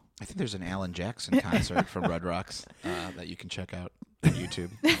don't know. I think there's an Alan Jackson concert from Red Rocks that you can check out on YouTube.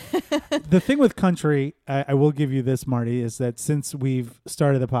 The thing with country, I will give you this, Marty, is that since we've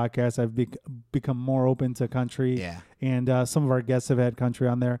started the podcast, I've become more open to country. Yeah. And some of our guests have had country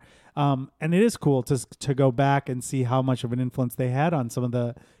on there. And it is cool to go back and see how much of an influence they had on some of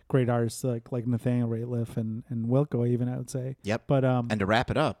the great artists like Nathaniel Rateliff and Wilco, even, I would say. Yep. But And to wrap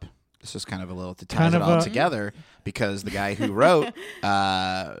it up, this is kind of a little to tie Kind it of all a- together, because the guy who wrote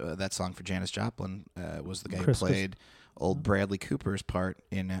that song for Janis Joplin was the guy Chris- who played old Bradley Cooper's part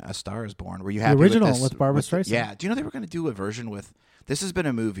in A Star Is Born. Were you The happy original with this? with Barbra Streisand. Yeah. Do you know they were going to do a version with? This has been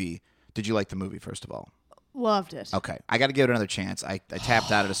a movie. Did you like the movie first of all? Loved it. Okay, I got to give it another chance. I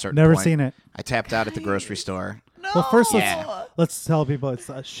tapped out at a certain never point. seen it. I tapped out at the grocery store. Well, first Yeah. let's tell people it's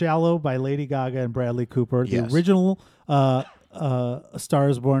 "Shallow" by Lady Gaga and Bradley Cooper. Yes. The original A Star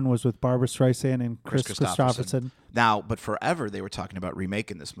Is Born was with Barbra Streisand and Chris Christopherson. Now, but forever they were talking about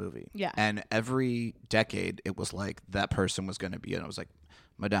remaking this movie. Yeah. And every decade it was like that person was going to be, and it was like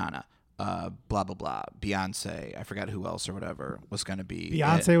Madonna, blah blah blah, Beyonce. I forgot who else or whatever was going to be.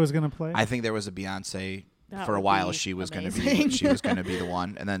 Beyonce it. was going to play. I think there was a Beyonce That for a would while. be She was going to be amazing. she was going to be the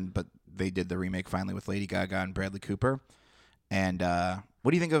one, and then but they did the remake finally with Lady Gaga and Bradley Cooper. And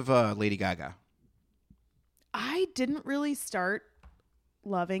what do you think of Lady Gaga? I didn't really start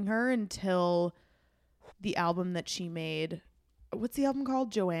loving her until the album that she made what's the album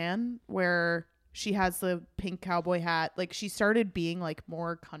called? Joanne, where she has the pink cowboy hat. Like she started being like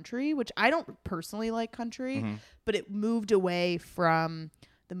more country, which I don't personally like country, but it moved away from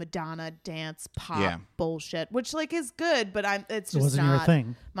the Madonna dance pop bullshit, which like is good, but it's just wasn't not your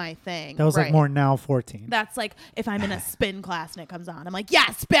thing. My thing. That was like more Now 14. That's like if I'm in a spin class and it comes on, I'm like,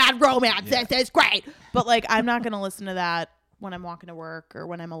 yes, Bad Romance, this is great. But like I'm not gonna listen to that when I'm walking to work or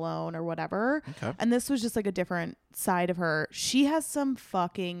when I'm alone or whatever. Okay. And this was just like a different side of her. She has some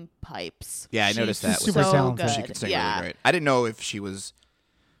fucking pipes. Yeah, I noticed that. She's Super so talented. good. She could sing really great. I didn't know if she was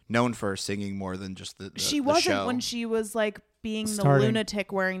known for singing more than just the She the wasn't show. when she was like being Starting. the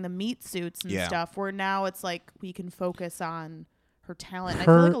lunatic wearing the meat suits and Yeah. stuff, where now it's like we can focus on her talent. I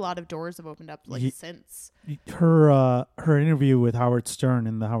Her- feel like a lot of doors have opened up like since. Her interview with Howard Stern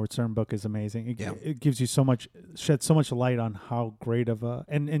in the Howard Stern book is amazing. It gives you sheds so much light on how great of a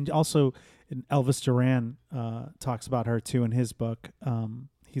and also Elvis Duran talks about her too in his book.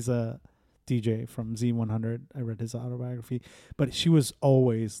 He's a DJ from Z100. I read his autobiography, but she was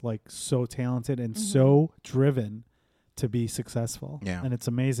always like so talented and so driven to be successful. Yeah. And it's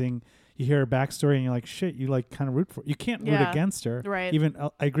amazing. You hear her backstory and you're like, shit, you like kind of root for. You can't root Yeah. against her. Right. Even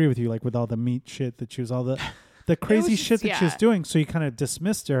I agree with you, like with all the meat shit that she was, all the crazy just- shit that she was yeah. doing. So you kind of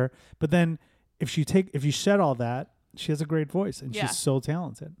dismissed her. But then if you shed all that, she has a great voice and Yeah. she's so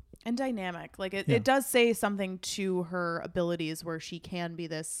talented. And dynamic. Like Yeah. it does say something to her abilities where she can be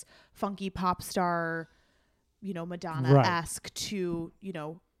this funky pop star, Madonna-esque to,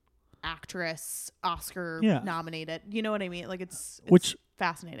 actress, Oscar nominated. You know what I mean? Like it's Which-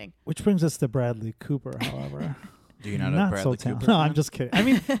 fascinating. Which brings us to Bradley Cooper, however. Do you not know Bradley so Cooper? No, I'm just kidding. I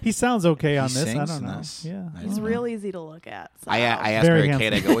mean, he sounds okay on He this. I sings don't in know. this. Yeah. Nice. He's real easy to look at. So. I asked Very Mary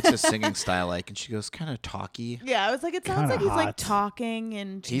Kate, I handsome. go, what's his singing style like? And she goes, kind of talky. Yeah, I was like, it sounds Kinda like he's like hot. talking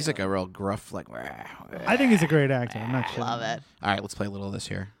and He's like a real gruff, like, I think he's a great actor. I'm not sure. love it. All right, let's play a little of this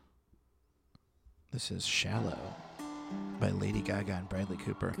here. This is Shallow by Lady Gaga and Bradley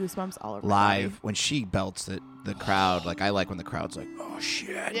Cooper. Goosebumps all over. Live, when she belts it, the crowd, like, I like when the crowd's like, oh,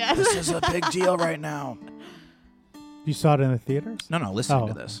 shit, Yeah. this is a big deal right now. You saw it in the theaters? No, listening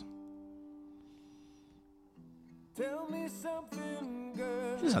to okay. this. He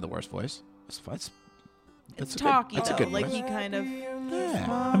doesn't have the worst voice. It's That's talky That's a though. good Like voice. he kind of.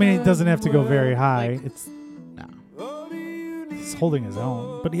 Yeah. I mean, it doesn't have to go very high. Like- It's No. he's holding his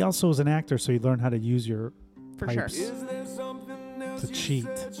own, but he also is an actor, so you learn how to use your For pipes sure. to cheat.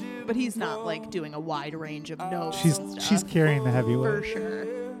 But he's not like doing a wide range of notes. She's and stuff. she's carrying the heavy for weight, sure.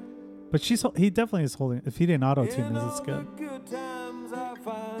 but he definitely is holding. If he didn't auto tune this, it's good. Good times I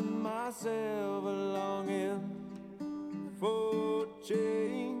find myself longing for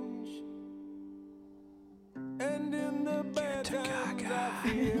change, and in the bad to times Gaga. I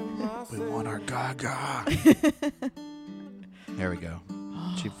feel myself. We want our Gaga. There we go.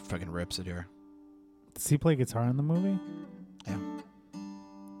 She fucking rips it here. Does he play guitar in the movie? Yeah.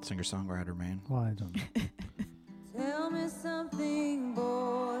 Singer-songwriter, man. Well, I don't know. Tell me something,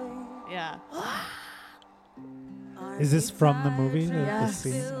 boy. Yeah. Is this from the movie? The Yes.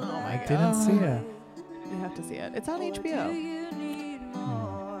 scene? Oh my I didn't see it. You have to see it. It's on HBO.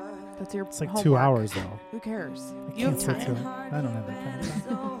 That's your. It's like homework. 2 hours though. Who cares? I You have can't sit through it. time. I don't have that kind of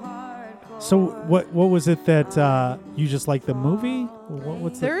time. So what was it that you just like the movie?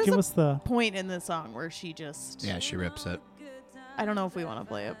 What's There the, is give a- us the Point in the song where she just. Yeah, she rips it. I don't know if we want to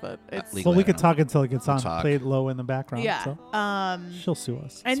play it, but it's. legally, well, we I could don't know. talk until it gets on. talk. Play it low in the background. Yeah. So she'll sue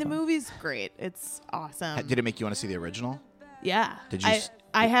us. And It's the fine. movie's great. It's awesome. Did it make you want to see the original? Yeah. Did you I, s-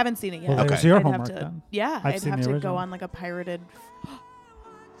 I haven't seen it yet. Well, there's Okay. your I'd homework have to, then. Yeah, I've I'd seen have the to original. go on like a pirated.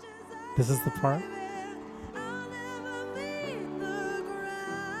 This is the part.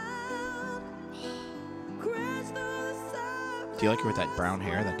 Do you like her with that brown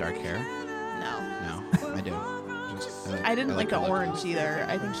hair, that dark hair? No, No, I do. I didn't like the her orange either.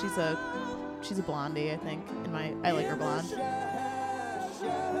 I think she's a blondie. I think I like her blonde.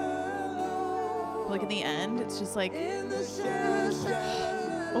 Like in the end, it's just like.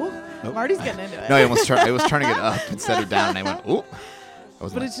 Oh, Nope. Marty's getting into it. No, I was turning it up instead of down, and I went, "Ooh."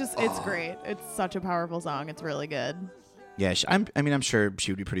 But it's it's great. It's such a powerful song. It's really good. Yeah, I'm sure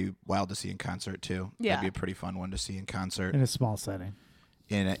she would be pretty wild to see in concert too. Yeah. That'd be a pretty fun one to see in concert In a small setting.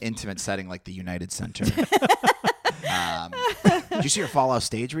 in an intimate setting like the United Center. Did you see her fall off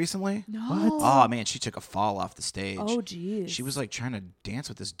stage recently? No. Oh man, she took a fall off the stage. Oh geez. She was like trying to dance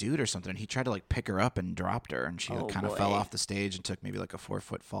with this dude or something, and he tried to like pick her up and dropped her, and she Oh, kind of fell boy. off the stage and took maybe like a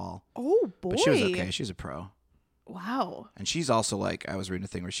 4-foot fall. Oh boy. But she was okay. She's a pro. Wow. And she's also like, I was reading a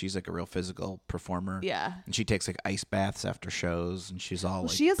thing where she's like a real physical performer. Yeah. And she takes like ice baths after shows, and she's all Well,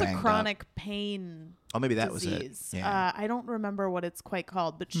 like she has a banged up. chronic pain Oh, maybe that was disease. it. Yeah. I don't remember what it's quite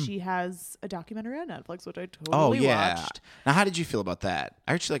called, but she has a documentary on Netflix, which I Oh totally yeah. watched. Now, how did you feel about that?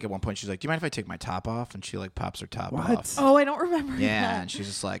 I heard she like at one point she's like, "Do you mind if I take my top off?" And she like pops her top What? off. Oh, I don't remember Yeah, that. and she's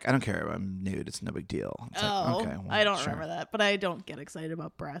just like, "I don't care. I'm nude. It's no big deal." It's like, Oh, okay, well, I don't sure. remember that, but I don't get excited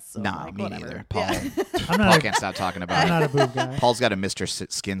about breasts. So No, I'm like, me whatever. neither. Paul, Yeah. I'm Paul not. can't stop talking about I'm it. not a boob guy. Paul's got a Mr.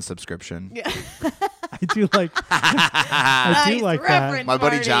 Skin subscription. Yeah. I do like. I do Nice like that. reference, My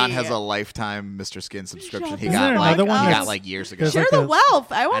buddy John Marty. has a lifetime Mr. Skin subscription. He Isn't got there like another one he got that's- like years ago. There's Share like the a-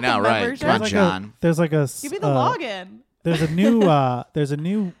 wealth. I want know, the right. membership. Come on, There's John. There's like a. Give me the login. There's a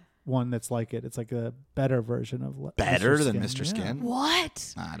new one that's like it. It's like a better version of Better than Skin. Mr. Yeah. Skin?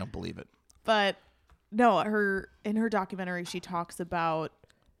 What? Nah, I don't believe it. But no, in her documentary, she talks about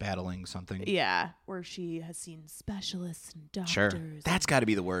Battling something. where she has seen specialists and doctors. Sure. and That's got to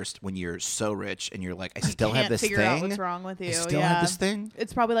be the worst when you're so rich and you're like, I still can't have this figure thing. out what's wrong with you. I still yeah. have this thing.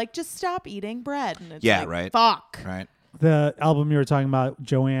 It's probably like just stop eating bread. And it's Yeah, like, right. Fuck. Right. The album you were talking about,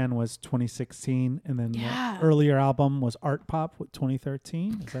 Joanne, was 2016, and then Yeah. the earlier album was Art Pop with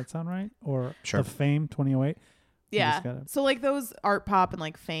 2013. Does that sound right? Or Sure. The Fame 2008, Yeah. just gotta- So like those art pop and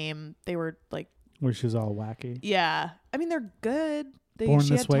like Fame, they were like, where she's all wacky. yeah. I mean, they're good. Born She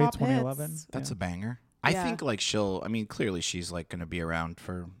This had Way, top 2011. hits. That's Yeah. a banger. I Yeah. think like clearly she's like going to be around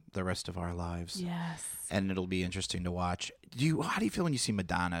for the rest of our lives. Yes. And it'll be interesting to watch. How do you feel when you see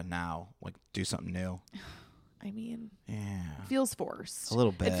Madonna now like do something new? I mean, Yeah. it feels forced. A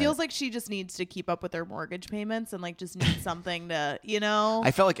little bit. It feels like she just needs to keep up with her mortgage payments and like just needs something to, you know. I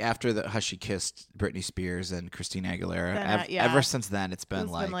felt like after how she kissed Britney Spears and Christina Aguilera, Then, yeah. ever since then it's been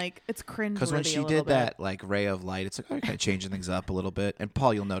It's like been like it's cringe. because when she did that like Ray of Light, it's like kind of changing things up a little bit. And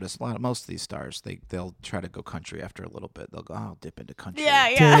Paul, you'll notice most of these stars they'll try to go country after a little bit. They'll go, I'll dip into country.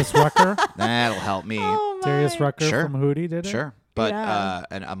 yeah. Darius Rucker. That'll help me. Oh my. Darius Rucker Sure. from Hootie did it. Sure, but Yeah.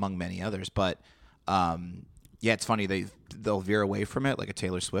 and among many others, but yeah, it's funny they'll veer away from it like a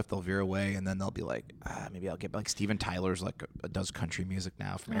Taylor Swift. They'll veer away and then they'll be like, maybe I'll get like Steven Tyler's like does country music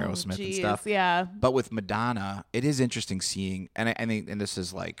now from Aerosmith and Jeez, stuff. Yeah. But with Madonna, it is interesting seeing, and I think, and this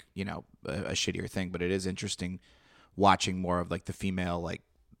is like a shittier thing, but it is interesting watching more of like the female like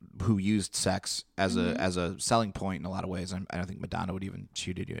who used sex as a selling point in a lot of ways. I don't think Madonna would even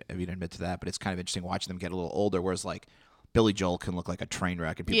admit to that, but it's kind of interesting watching them get a little older. Whereas like Billy Joel can look like a train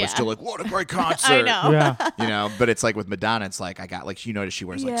wreck, and people are Yeah. still like, "What a great concert!" I know. Yeah. But it's like with Madonna, it's like I got like she wears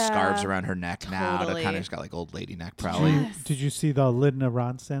like Yeah. scarves around her neck now. To Totally. kind of just got like old lady neck probably. Yes. Did you see the Linda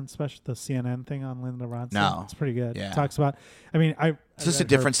Ronstadt special, the CNN thing on Linda Ronstadt? No. It's pretty good. Yeah. It talks about, I mean, It's just a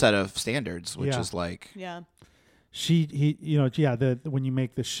read her- different set of standards, which Yeah. is like Yeah. when you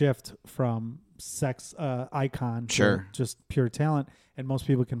make the shift from sex icon Sure. to just pure talent, and most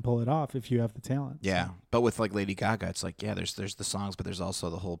people can pull it off if you have the talent. yeah. But with like Lady Gaga, it's like there's the songs, but there's also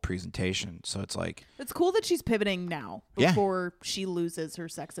the whole presentation. So it's like It's cool that she's pivoting now Yeah. before she loses her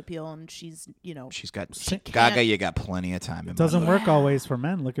sex appeal and she's, she's got can't- Gaga. You got plenty of time. It doesn't work Yeah. always for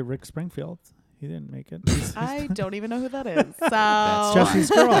men. Look at Rick Springfield. He didn't make it. I don't even know who that is. So That's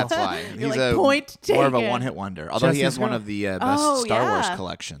Jesse's why. girl. That's why You're he's like, a point more of a taken. one-hit wonder. Although he Jesse's has one girl. of the best Oh, Star Wars yeah.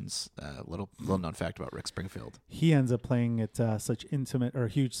 collections. Little known fact about Rick Springfield. He ends up playing at such intimate or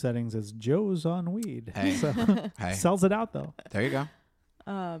huge settings as Joe's on weed. Hey. So Hey, sells it out though. there you go.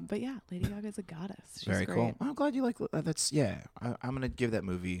 but yeah, Lady Gaga's a goddess. She's Very great. cool. I'm glad you like. That's I'm gonna give that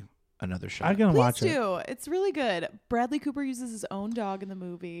movie another shot. I'm gonna Please watch it. do. It's really good. Bradley Cooper uses his own dog in the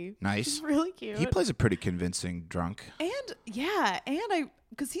movie. Nice. It's really cute. He plays a pretty convincing drunk.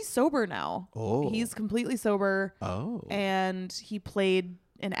 Because he's sober now. Oh. He's completely sober. Oh. And he played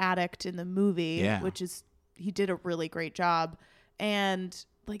an addict in the movie, Yeah. he did a really great job. And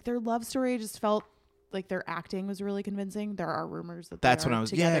like their love story just felt like their acting was really convincing. There are rumors that That's they when are I was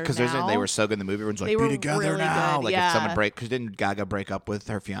together because now. they were so good in the movie. Everyone's like, They be were together really now. good, Like yeah. if someone because didn't Gaga break up with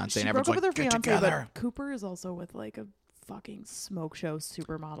her fiance She and broke everyone's up with her like, fiance, get together. but Cooper is also with like a fucking smoke show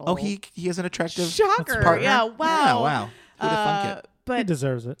supermodel. Oh, he has an attractive shocker! partner. Yeah, wow, Yeah, wow. Who'd have thunk it? He But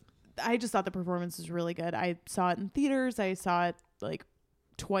deserves it. I just thought the performance was really good. I saw it in theaters. I saw it like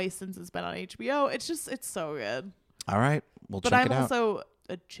twice since it's been on HBO. It's so good. All right, we'll But check I'm it out. also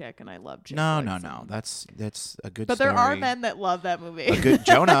a chick and I love chicks. No. That's That's a good. But there are story. men that love that movie. A good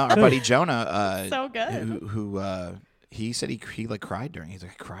Jonah, our buddy Jonah. So good. Who he said he like cried during. He's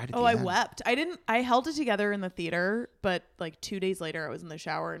like I cried at Oh, the I end. wept. I held it together in the theater, but like 2 days later, I was in the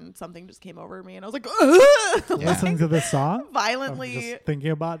shower and something just came over me, and I was like, Yeah. Listening to this song, violently, just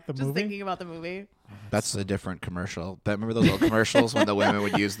thinking about the just movie. thinking about the movie. That's a different commercial. Remember those little commercials when the women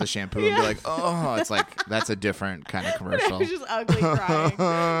would use the shampoo and be like, "Oh, it's like that's a different kind of I commercial." was just ugly crying.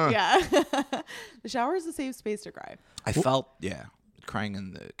 Yeah, the shower is a safe space to cry. I felt crying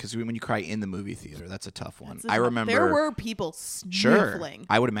in the because when you cry in the movie theater, that's a tough one. That's a I tough- remember there were people Sure, sniffling.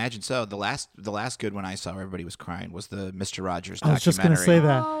 I would imagine so. The last good one I saw, where everybody was crying, was the Mr. Rogers I was just going to documentary. say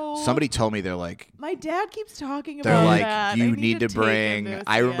that. Oh, Somebody told me they're like my dad keeps talking they're about like that. you I need to take bring. him to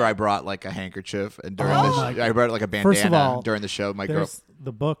I see remember it. I brought like a handkerchief and during Oh the my I brought like a First of bandana all, during the show. My girl. There's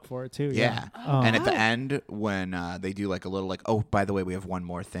the book for it too. Yeah. Oh. And at the wow. end, when they do like a little like, oh, by the way, we have one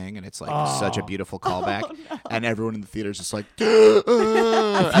more thing, and it's like such a beautiful callback, and everyone in the theater is just like, and then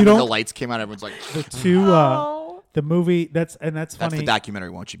the don't- lights came out, everyone's like, The two, Oh. the movie that's funny. that's the documentary,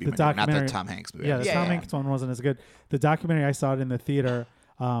 Won't You Be The My Neighbor, not the documentary- Tom Hanks movie. Yeah, the Yeah, Tom yeah. Hanks one wasn't as good. The documentary, I saw it in the theater.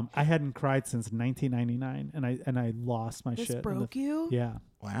 I hadn't cried since 1999, and I lost my This shit. in broke you? Yeah,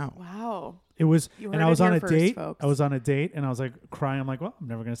 Wow. Wow. it was. You And heard I was it on here a first, date. folks. I was on a date, and I was like crying. I'm like, well, I'm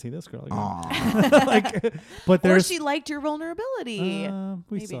never gonna see this girl again. Aw. like, but Or there's. she liked your vulnerability. We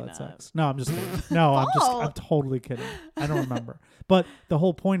Maybe still had not. sex. No, I'm just kidding. No, Paul. I'm totally kidding. I don't remember. But the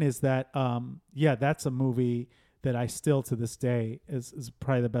whole point is that, yeah, that's a movie that I still to this day is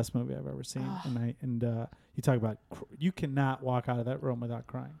probably the best movie I've ever seen. And you talk about you cannot walk out of that room without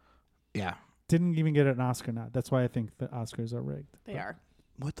crying. Yeah. Didn't even get an Oscar nod. That's why I think the Oscars are rigged. They are.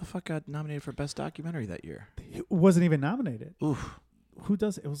 What the fuck got nominated for Best Documentary that year? It wasn't even nominated. Oof. Who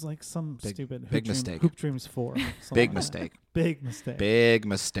does it? It was like some Big- stupid big mistake. Hoop Dreams 4. something Big like that. mistake. Big mistake. Big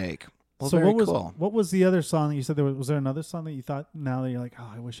mistake. Well, so very what was cool. what was the other song that you said was there another song that you thought now that you're like,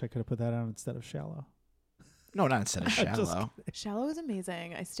 oh, I wish I could have put that out instead of Shallow. No, not instead of I'm just Shallow. Shallow is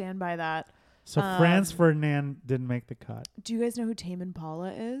amazing. I stand by that. So Franz Ferdinand didn't make the cut. Do you guys know who Tame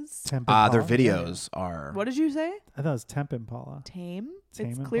Impala is? Temp Their Impala? videos are. What did you say? I thought it was Temp Impala. Tame? Tame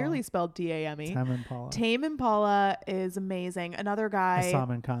It's Impala? clearly spelled D-A-M-E. Temp Impala. Tame Impala is amazing. Another I saw guy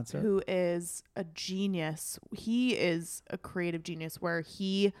him in concert. who is a genius. He is a creative genius where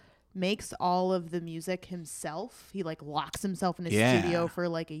he makes all of the music himself. He like locks himself in his Yeah. studio for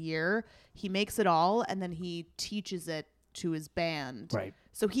like a year. He makes it all and then he teaches it to his band. Right.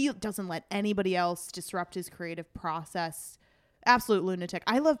 So he doesn't let anybody else disrupt his creative process. Absolute lunatic.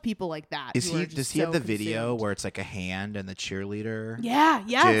 I love people like that. Is who are he? just Does he so have the video consumed. where it's like a hand and the cheerleader? Yeah,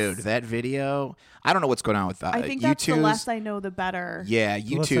 yes. Dude, that video. I don't know what's going on with that. I think that's the YouTube's- less I know, the better. Yeah, less I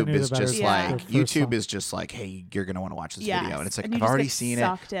YouTube knew, is the better just is like their first YouTube song. is just like, hey, you're gonna want to watch this Yes, video, and it's like and you I've just already get seen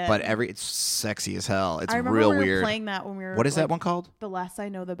sucked it, in. but it's sexy as hell. It's I remember real we were weird. playing that when we were. What is that like, one called? The less I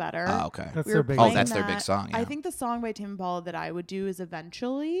know, the better. Oh, okay. That's We their were big. Oh, playing that's their big that. song, yeah. I think the song by Tame Impala that I would do is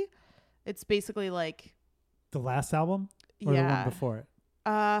Eventually. It's basically like, The last album or the one yeah, before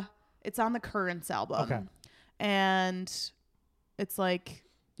it? it's on the Currents album. Okay. And it's like,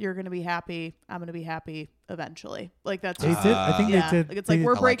 you're gonna be happy. I'm gonna be happy eventually. Like that's They just, did. I think yeah. they did. Like it's they, like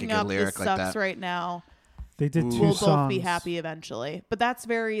we're I like a breaking good up. This lyric like sucks that. right now. they did two We'll songs. both be happy eventually. But that's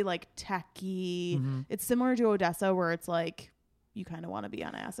very like techy. Mhm. It's similar to Odessa, where it's like you kind of want to be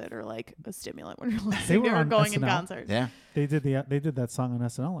on acid or like a stimulant when you're They listening were to or on going in SNL. concert. Yeah. They did that song on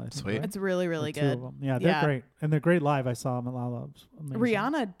SNL. I think, Sweet. right? It's really, really The two of good. them. Yeah, they're Yeah. great, and they're great live. I saw them at Lollapalooza. Amazing.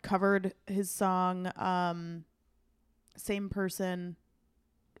 Rihanna covered his song Same Person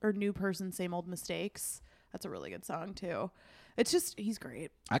or New Person, Same Old Mistakes. That's a really good song too. It's just he's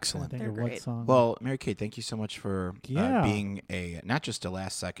great. I Excellent. think They're of what great. song. Well, Mary Kate, thank you so much for Yeah. being not just a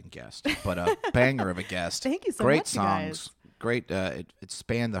last second guest, but a banger of a guest. Thank you so Great much, you guys. songs. Great. It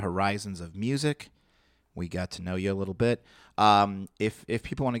spanned the horizons of music. We got to know you a little bit. If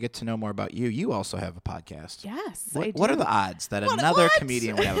people want to get to know more about you, you also have a podcast. Yes. What are do. the odds that What- another what?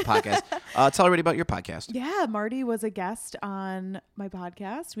 comedian would have a podcast? Tell everybody about your podcast. Yeah, Marty was a guest on my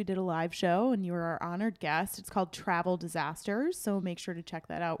podcast. We did a live show and you were our honored guest. It's called Travel Disasters. So make sure to check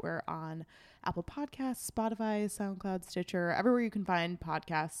that out. We're on Apple Podcasts, Spotify, SoundCloud, Stitcher, everywhere you can find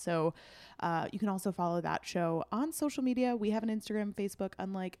podcasts. So you can also follow that show on social media. We have an Instagram, Facebook,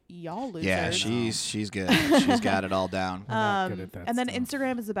 unlike y'all losers. Yeah, she's good. She's got it all down. We're not good at that and then stuff.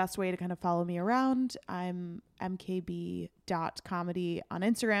 Instagram is the best way to kind of follow me around. I'm mkb.comedy on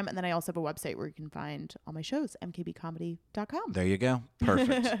Instagram. And then I also have a website where you can find all my shows, mkbcomedy.com. There you go.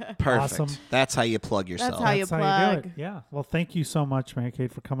 Perfect. Perfect. Awesome. That's how you plug yourself. how you That's how you do plug. it. Yeah. Well, thank you so much, Mary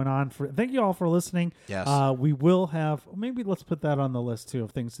Kate, for coming on. Thank you all for listening. Yes. We will have maybe let's put that on the list too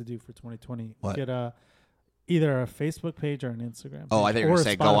of things to do for 2020. What? Get either a Facebook page or an Instagram. Oh, I page, think you were or going to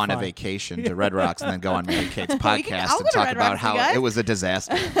say go on a Spotify. vacation to Red Rocks and then go on Mary Kate's I'll podcast go and to talk Red about Rocks, how you guys. it was a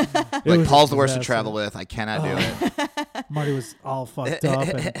disaster. It Like was a Paul's the worst to disaster. travel with. I cannot do it. Marty was all fucked up,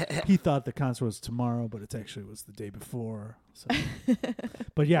 and he thought the concert was tomorrow, but it actually was the day before. So.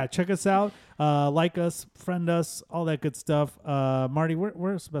 But yeah, check us out, like us, friend us, all that good stuff. Marty,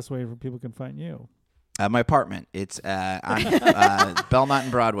 where's the best way for people can find you? My apartment. It's on Belmont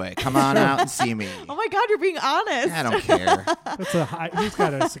and Broadway. Come on out and see me. Oh my God, you're being honest. I don't care. He's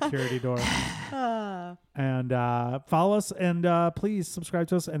got a security door. And follow us and please subscribe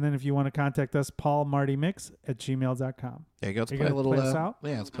to us. And then if you want to contact us, paulmartymix@gmail.com. There you go. Let's You play a gonna little. play us out?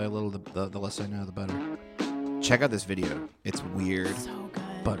 Yeah, let's play a little. The less I know, the better. Check out this video. It's weird, So good.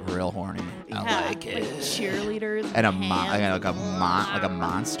 but real horny. I Yeah, like it. Cheerleaders. And a hands. like a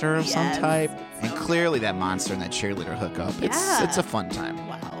monster of some Yes. type, and clearly that monster and that cheerleader hook up. Yeah. It's a fun time.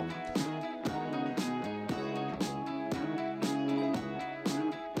 Wow.